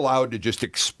they're allowed to just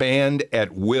expand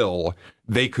at will,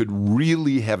 they could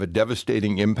really have a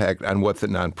devastating impact on what the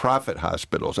nonprofit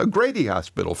hospitals, a Grady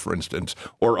Hospital, for instance,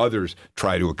 or others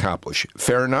try to accomplish.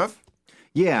 Fair enough?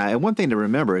 Yeah, and one thing to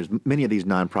remember is many of these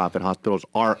nonprofit hospitals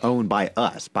are owned by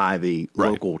us, by the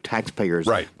local taxpayers.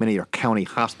 Right. Many are county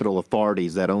hospital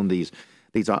authorities that own these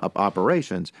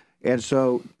operations. And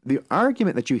so the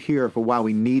argument that you hear for why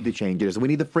we need to change it is we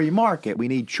need the free market, we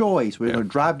need choice, we're going to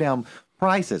drive down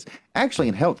prices. Actually,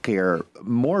 in healthcare,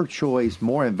 more choice,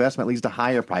 more investment leads to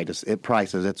higher prices.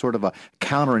 It's sort of a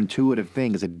counterintuitive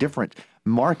thing. It's a different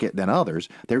market than others.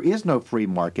 There is no free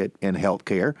market in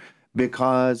healthcare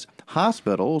because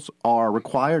hospitals are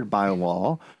required by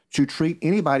law to treat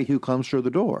anybody who comes through the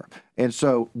door. And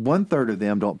so 1/3 of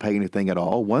them don't pay anything at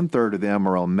all. 1/3 of them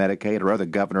are on Medicaid or other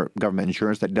government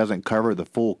insurance that doesn't cover the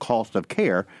full cost of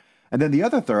care. And then the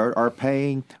other third are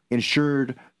paying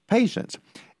insured patients.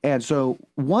 And so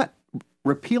what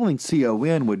repealing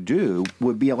CON would do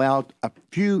would be allow a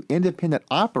few independent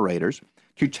operators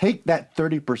to take that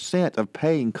 30% of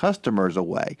paying customers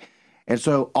away. And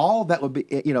so all that would be,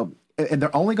 and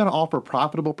they're only going to offer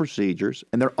profitable procedures,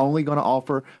 and they're only going to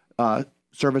offer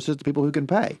services to people who can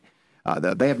pay.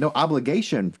 They have no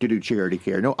obligation to do charity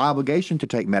care, no obligation to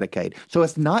take Medicaid. So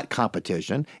it's not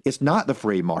competition. It's not the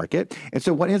free market. And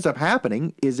so what ends up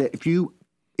happening is that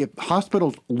if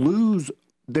hospitals lose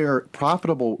their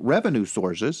profitable revenue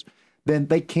sources, then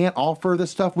they can't offer the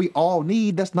stuff we all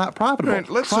need that's not profitable.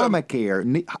 Right, Trauma care,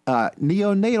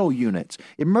 neonatal units,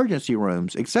 emergency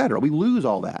rooms, etc. We lose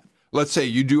all that. Let's say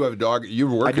you do have a dog. You're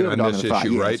working on this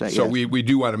issue, right? Yes, so yes. we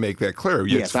do want to make that clear.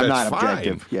 Yes, I'm not fine.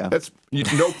 objective. Yeah. That's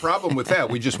no problem with that.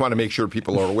 We just want to make sure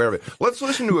people are aware of it. Let's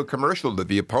listen to a commercial that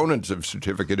the opponents of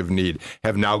Certificate of Need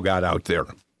have now got out there.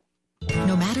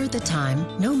 No matter the time,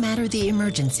 no matter the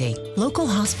emergency, local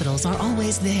hospitals are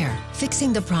always there,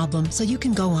 fixing the problem so you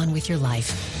can go on with your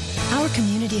life. Our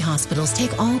community hospitals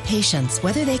take all patients,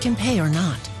 whether they can pay or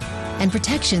not. And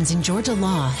protections in Georgia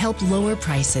law help lower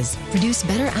prices, produce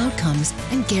better outcomes,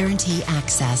 and guarantee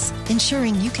access,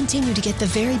 ensuring you continue to get the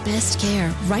very best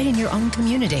care right in your own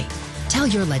community. Tell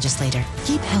your legislator,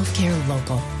 keep healthcare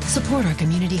local. Support our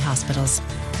community hospitals.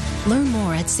 Learn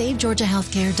more at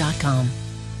SaveGeorgiaHealthcare.com.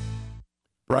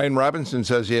 Brian Robinson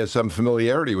says he has some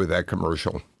familiarity with that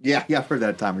commercial. Yeah, I've heard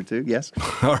that a time or two, yes.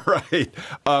 All right.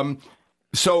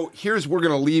 So we're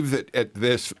going to leave it at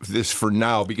this for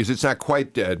now because it's not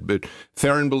quite dead, but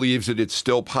Theron believes that it's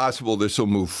still possible this will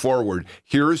move forward.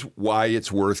 Here's why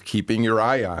it's worth keeping your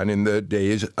eye on in the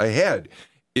days ahead.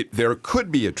 There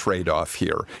could be a trade-off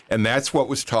here, and that's what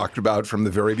was talked about from the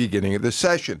very beginning of the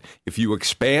session. If you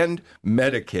expand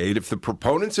Medicaid, if the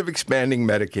proponents of expanding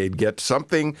Medicaid get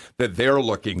something that they're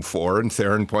looking for, and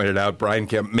Theron pointed out Brian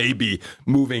Kemp may be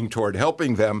moving toward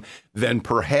helping them, then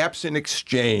perhaps in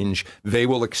exchange they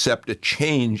will accept a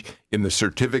change in the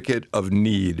Certificate of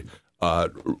Need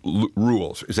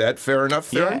rules. Is that fair enough,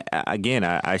 Theron? Yeah, again,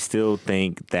 I still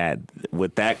think that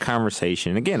with that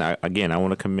conversation, I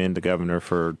want to commend the governor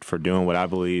for doing what I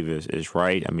believe is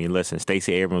right. I mean, listen,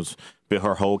 Stacey Abrams built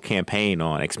her whole campaign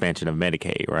on expansion of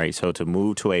Medicaid, right? So to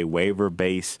move to a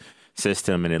waiver-based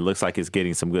system, and it looks like it's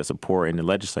getting some good support in the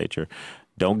legislature,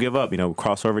 don't give up.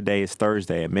 Crossover day is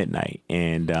Thursday at midnight.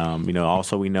 And,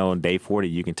 also we know on day 40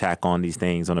 you can tack on these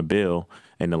things on a bill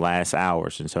in the last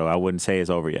hours. And so I wouldn't say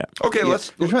it's over yet. Okay,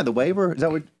 let's try the waiver. Is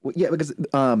that what? Yeah, because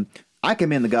I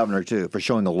commend the governor, too, for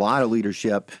showing a lot of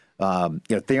leadership.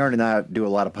 Theron and I do a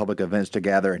lot of public events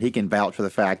together, and he can vouch for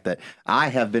the fact that I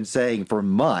have been saying for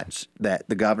months that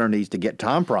the governor needs to get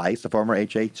Tom Price, the former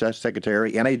HHS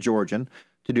secretary, and a Georgian,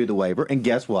 to do the waiver. And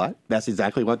guess what? That's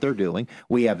exactly what they're doing.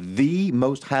 We have the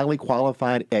most highly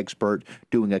qualified expert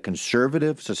doing a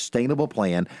conservative, sustainable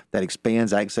plan that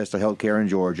expands access to health care in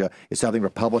Georgia. It's something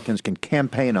Republicans can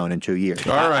campaign on in 2 years.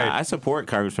 All right. I support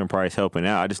Congressman Price helping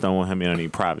out. I just don't want him in any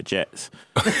private jets.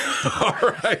 All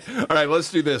right. Let's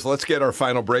do this. Let's get our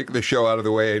final break of the show out of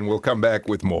the way, and we'll come back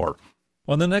with more.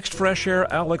 On the next Fresh Air,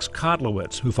 Alex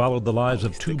Kotlowitz, who followed the lives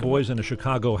of two boys in a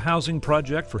Chicago housing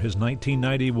project for his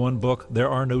 1991 book, There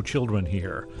Are No Children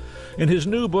Here. In his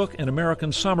new book, An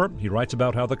American Summer, he writes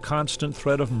about how the constant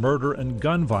threat of murder and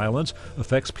gun violence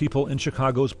affects people in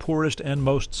Chicago's poorest and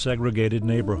most segregated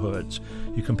neighborhoods.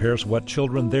 He compares what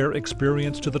children there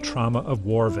experience to the trauma of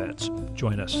war vets.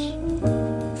 Join us.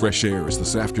 Fresh Air is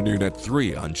this afternoon at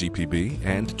 3 on GPB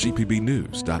and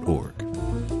gpbnews.org.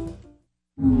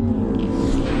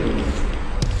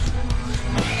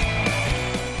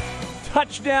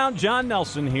 Touchdown, John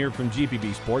Nelson here from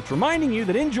GPB Sports, reminding you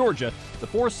that in Georgia, the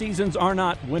four seasons are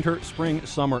not winter, spring,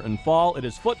 summer, and fall. It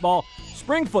is football,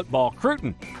 spring football,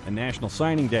 Cruton, and National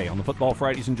Signing Day. On the Football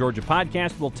Fridays in Georgia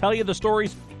podcast, we'll tell you the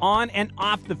stories on and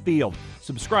off the field.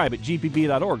 Subscribe at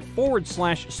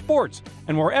gpb.org/sports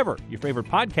and wherever your favorite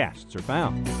podcasts are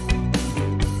found.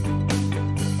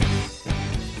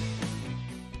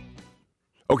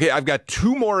 Okay, I've got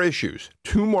two more issues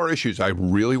I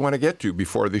really want to get to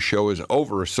before the show is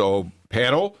over. So,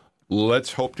 panel,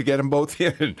 let's hope to get them both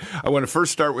in. I want to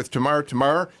first start with Tamar.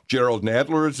 Tamar, Gerald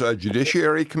Nadler's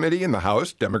Judiciary Committee in the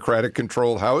House,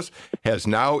 Democratic-controlled House, has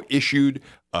now issued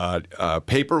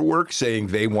paperwork saying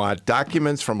they want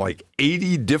documents from like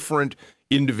 80 different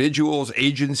individuals,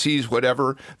 agencies,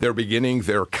 whatever. They're beginning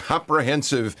their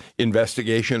comprehensive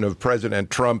investigation of President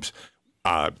Trump's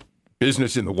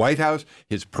business in the White House,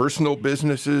 his personal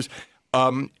businesses.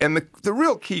 And the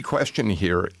real key question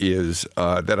here is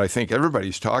that I think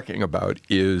everybody's talking about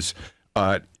is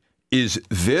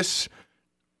this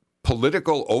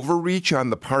political overreach on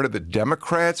the part of the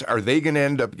Democrats? Are they going to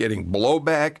end up getting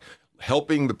blowback,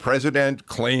 helping the president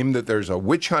claim that there's a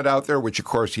witch hunt out there, which, of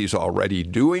course, he's already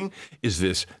doing? Is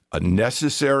this a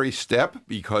necessary step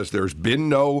because there's been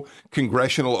no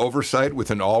congressional oversight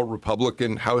with an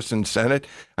all-Republican House and Senate?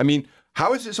 I mean,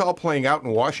 how is this all playing out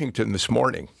in Washington this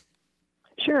morning?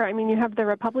 Sure. I mean, you have the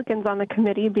Republicans on the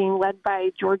committee being led by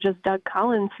Georgia's Doug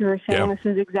Collins, who are saying this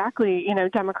is exactly,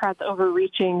 Democrats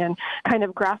overreaching and kind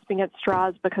of grasping at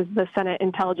straws because the Senate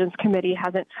Intelligence Committee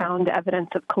hasn't found evidence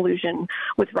of collusion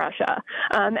with Russia.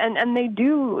 And they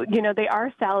do, they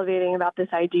are salivating about this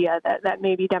idea that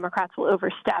maybe Democrats will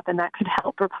overstep and that could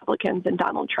help Republicans and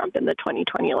Donald Trump in the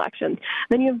 2020 elections.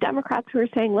 Then you have Democrats who are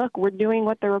saying, look, we're doing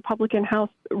what the Republican House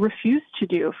refused to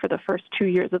do for the first 2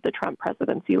 years of the Trump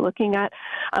presidency, looking at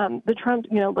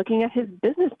looking at his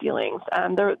business dealings,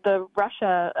 the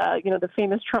Russia, the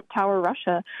famous Trump Tower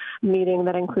Russia meeting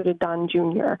that included Don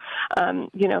Jr.,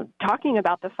 talking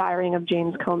about the firing of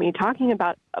James Comey, talking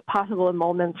about possible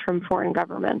emoluments from foreign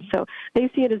governments. So they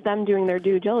see it as them doing their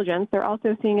due diligence. They're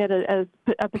also seeing it as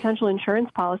a potential insurance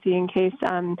policy in case,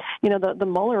 the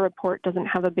Mueller report doesn't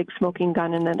have a big smoking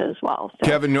gun in it as well. So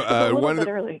Kevin,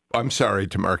 early. I'm sorry,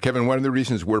 Tamar. Kevin, one of the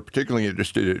reasons we're particularly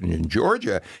interested in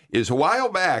Georgia is a while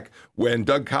back when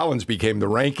Doug Collins became the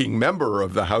ranking member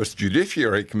of the House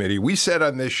Judiciary Committee, we said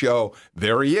on this show,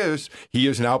 there he is. He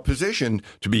is now positioned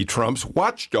to be Trump's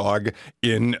watchdog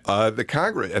in the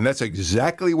Congress. And that's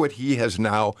exactly what he has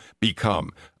now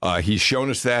become. He's shown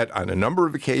us that on a number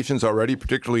of occasions already,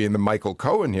 particularly in the Michael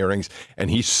Cohen hearings,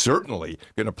 and he's certainly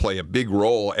going to play a big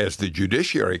role as the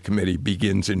Judiciary Committee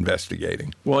begins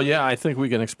investigating. Well, yeah, I think we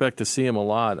can expect to see him a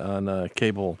lot on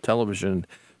cable television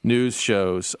news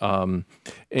shows. I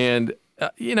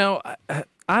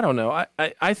don't know.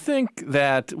 I think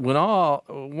that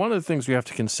one of the things we have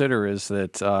to consider is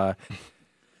that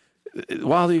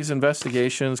while these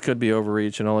investigations could be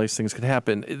overreach and all these things could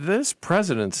happen, this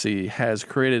presidency has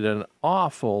created an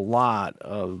awful lot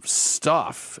of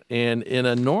stuff. And in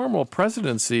a normal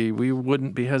presidency, we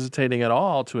wouldn't be hesitating at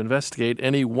all to investigate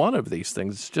any one of these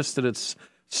things. It's just that it's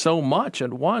so much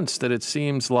at once that it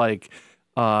seems like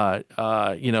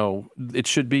it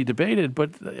should be debated.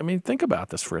 But I mean, think about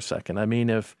this for a second. I mean,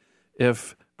 if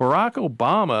Barack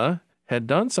Obama had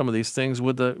done some of these things,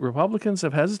 would the Republicans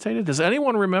have hesitated? Does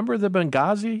anyone remember the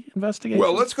Benghazi investigation?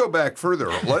 Well, let's go back further.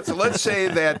 Let's say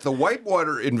that the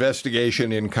Whitewater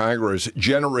investigation in Congress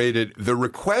generated the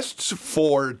requests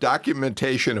for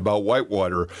documentation about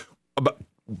Whitewater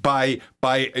by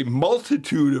a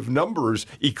multitude of numbers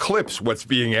eclipse what's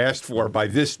being asked for by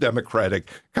this Democratic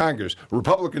Congress.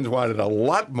 Republicans wanted a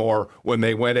lot more when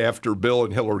they went after Bill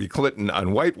and Hillary Clinton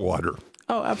on Whitewater.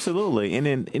 Oh, absolutely. And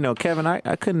then, Kevin,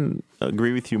 I couldn't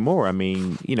agree with you more. I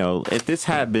mean, if this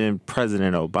had been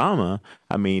President Obama,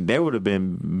 I mean, there would have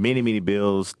been many, many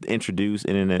bills introduced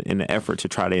in an effort to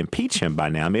try to impeach him by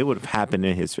now. I mean, it would have happened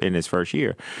in his first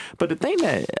year. But the thing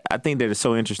that I think that is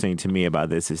so interesting to me about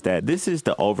this is that this is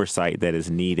the oversight that is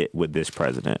needed with this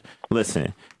president.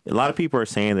 Listen, a lot of people are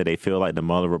saying that they feel like the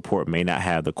Mueller report may not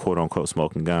have the quote unquote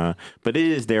smoking gun, but it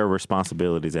is their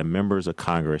responsibilities as members of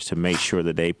Congress to make sure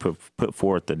that they put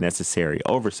forth the necessary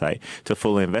oversight to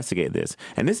fully investigate this.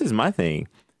 And this is my thing.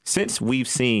 Since we've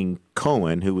seen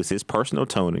Cohen, who was his personal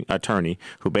attorney,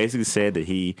 who basically said that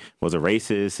he was a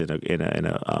racist and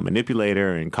a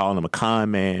manipulator and calling him a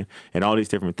con man and all these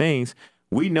different things,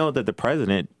 we know that the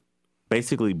president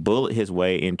basically bullied his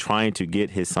way in trying to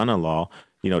get his son-in-law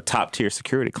top tier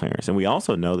security clearance. And we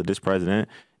also know that this president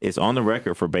is on the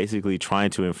record for basically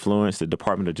trying to influence the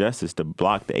Department of Justice to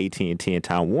block the AT&T and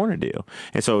Time Warner deal.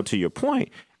 And so to your point,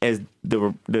 as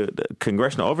the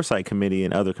Congressional Oversight Committee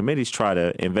and other committees try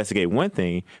to investigate one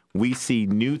thing, we see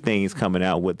new things coming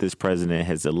out what this president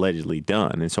has allegedly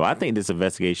done. And so I think this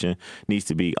investigation needs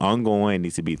to be ongoing,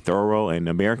 needs to be thorough, and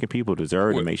American people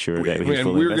deserve to make sure that he's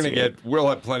fully investigated. We'll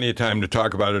have plenty of time to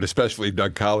talk about it, especially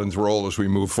Doug Collins' role as we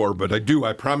move forward. But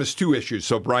I promised two issues.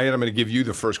 So, Brian, I'm going to give you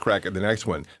the first crack at the next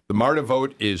one. The MARTA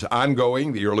vote is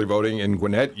ongoing, the early voting in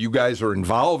Gwinnett. You guys are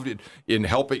involved in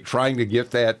helping, trying to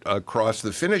get that across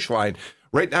the finish line.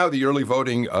 Right now, the early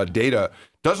voting data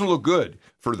doesn't look good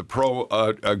for the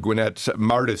pro-Gwinnett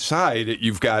MARTA side.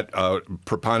 You've got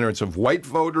preponderance of white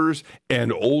voters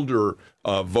and older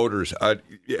voters.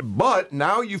 But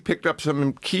now you've picked up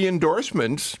some key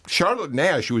endorsements. Charlotte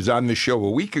Nash, who was on this show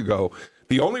a week ago,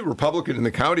 the only Republican in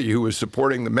the county who was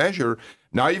supporting the measure.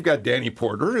 Now you've got Danny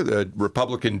Porter, the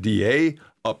Republican DA,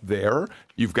 up there.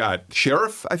 You've got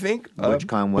Sheriff, I think. Butch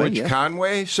Conway.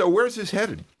 Conway. So where's this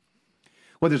headed?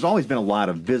 Well, there's always been a lot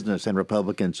of business and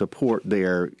Republican support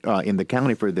there in the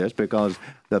county for this because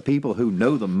the people who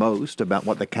know the most about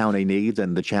what the county needs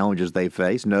and the challenges they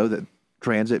face know that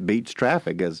transit beats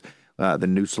traffic as the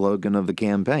new slogan of the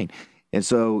campaign. And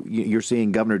so you're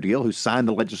seeing Governor Deal, who signed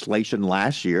the legislation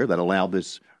last year that allowed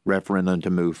this referendum to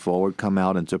move forward, come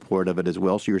out in support of it as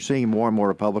well. So you're seeing more and more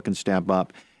Republicans step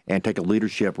up and take a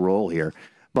leadership role here.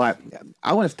 But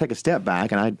I want to take a step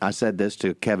back, and I said this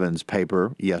to Kevin's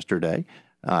paper yesterday.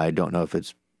 I don't know if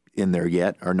it's in there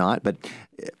yet or not, but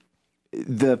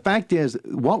the fact is,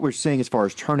 what we're seeing as far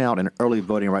as turnout and early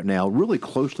voting right now really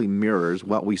closely mirrors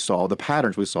what we saw, the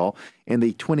patterns we saw in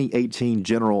the 2018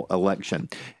 general election.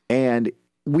 And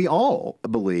we all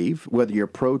believe, whether you're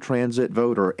pro-transit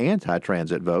vote or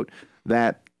anti-transit vote,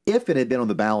 that if it had been on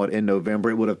the ballot in November,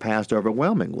 it would have passed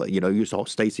overwhelmingly. You know, you saw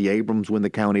Stacey Abrams win the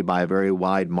county by a very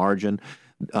wide margin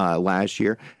last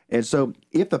year. And so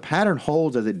if the pattern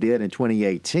holds as it did in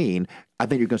 2018, I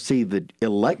think you're going to see the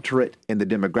electorate and the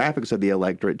demographics of the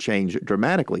electorate change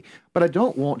dramatically. But I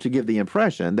don't want to give the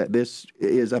impression that this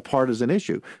is a partisan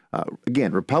issue.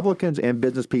 Again, Republicans and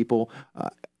business people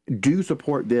do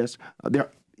support this.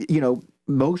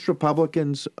 Most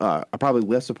Republicans are probably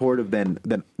less supportive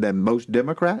than most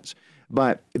Democrats.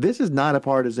 But this is not a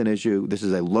partisan issue. This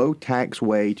is a low-tax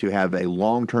way to have a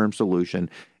long-term solution.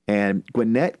 And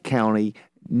Gwinnett County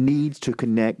needs to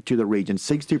connect to the region.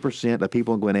 60% of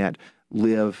people in Gwinnett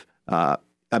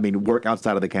work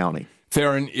outside of the county.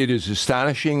 Theron, it is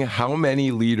astonishing how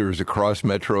many leaders across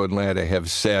Metro Atlanta have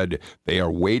said they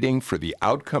are waiting for the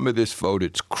outcome of this vote.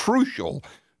 It's crucial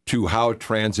to how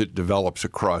transit develops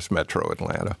across Metro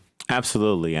Atlanta.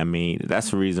 Absolutely. I mean,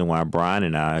 that's the reason why Brian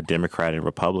and I, Democrat and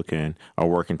Republican, are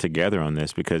working together on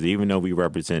this, because even though we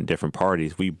represent different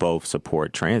parties, we both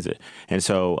support transit. And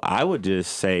so I would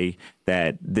just say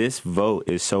that this vote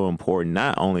is so important,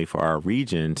 not only for our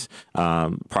region's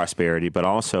prosperity, but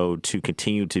also to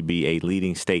continue to be a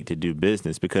leading state to do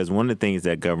business. Because one of the things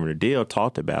that Governor Deal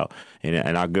talked about,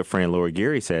 and our good friend Lori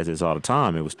Geary says this all the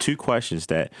time, it was two questions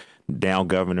that now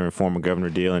Governor and former Governor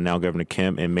Deal and now Governor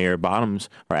Kemp and Mayor Bottoms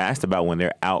are asked about when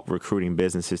they're out recruiting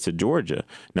businesses to Georgia.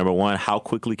 Number one, how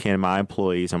quickly can my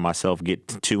employees or myself get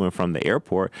to and from the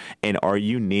airport? And are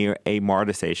you near a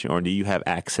MARTA station, or do you have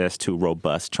access to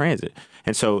robust transit?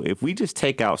 And so if we just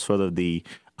take out sort of the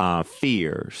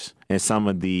fears and some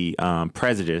of the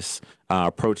prejudice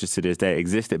approaches to this that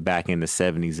existed back in the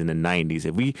 70s and the 90s,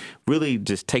 if we really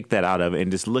just take that out of it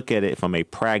and just look at it from a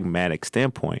pragmatic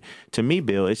standpoint, to me,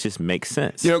 Bill, it just makes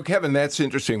sense. You know, Kevin, that's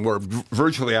interesting. We're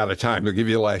virtually out of time. To give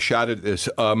you the last shot at this,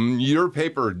 your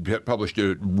paper published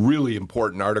a really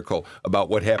important article about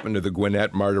what happened to the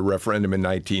Gwinnett MARTA referendum in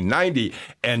 1990,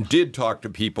 and did talk to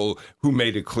people who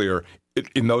made it clear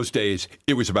in those days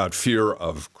it was about fear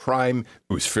of crime,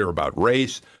 it was fear about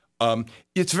race.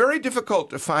 It's very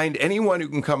difficult to find anyone who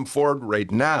can come forward right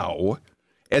now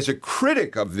as a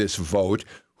critic of this vote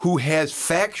who has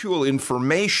factual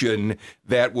information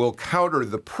that will counter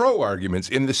the pro arguments,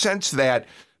 in the sense that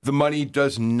the money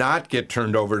does not get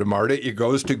turned over to MARTA. It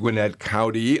goes to Gwinnett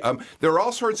County. There are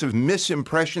all sorts of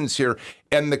misimpressions here,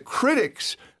 and the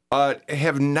critics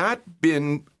have not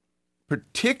been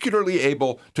particularly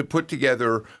able to put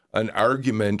together an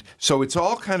argument. So it's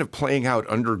all kind of playing out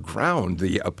underground,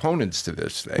 the opponents to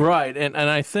this thing. Right. And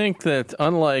I think that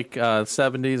unlike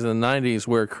 70s and 90s,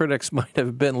 where critics might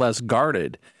have been less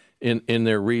guarded in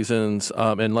their reasons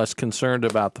and less concerned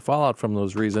about the fallout from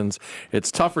those reasons,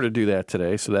 it's tougher to do that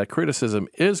today. So that criticism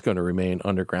is going to remain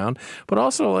underground. But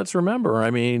also, let's remember,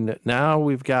 I mean, now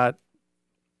we've got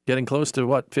getting close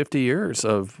to, 50 years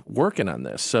of working on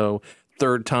this. So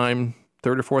third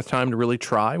or fourth time to really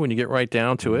try when you get right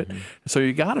down to it. So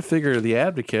you got to figure the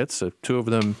advocates, two of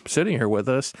them sitting here with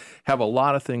us, have a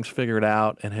lot of things figured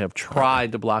out and have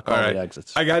tried to block all the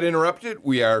exits. I got interrupted.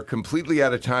 We are completely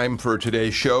out of time for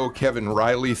today's show. Kevin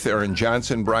Riley, Theron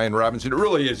Johnson, Brian Robinson. It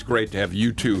really is great to have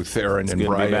you two, Theron and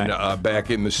Brian,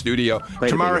 back in the studio.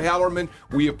 Tamara Hallerman,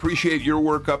 we appreciate your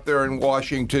work up there in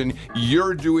Washington.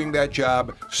 You're doing that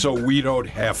job so we don't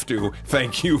have to.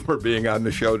 Thank you for being on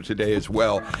the show today as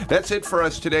well. That's it for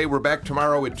us today. We're back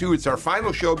tomorrow at 2. It's our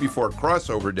final show before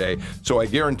crossover day, so I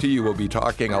guarantee you we'll be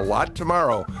talking a lot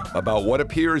tomorrow about what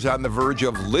appears on the verge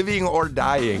of living or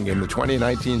dying in the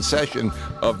 2019 session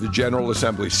of the General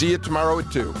Assembly. See you tomorrow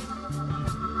at 2.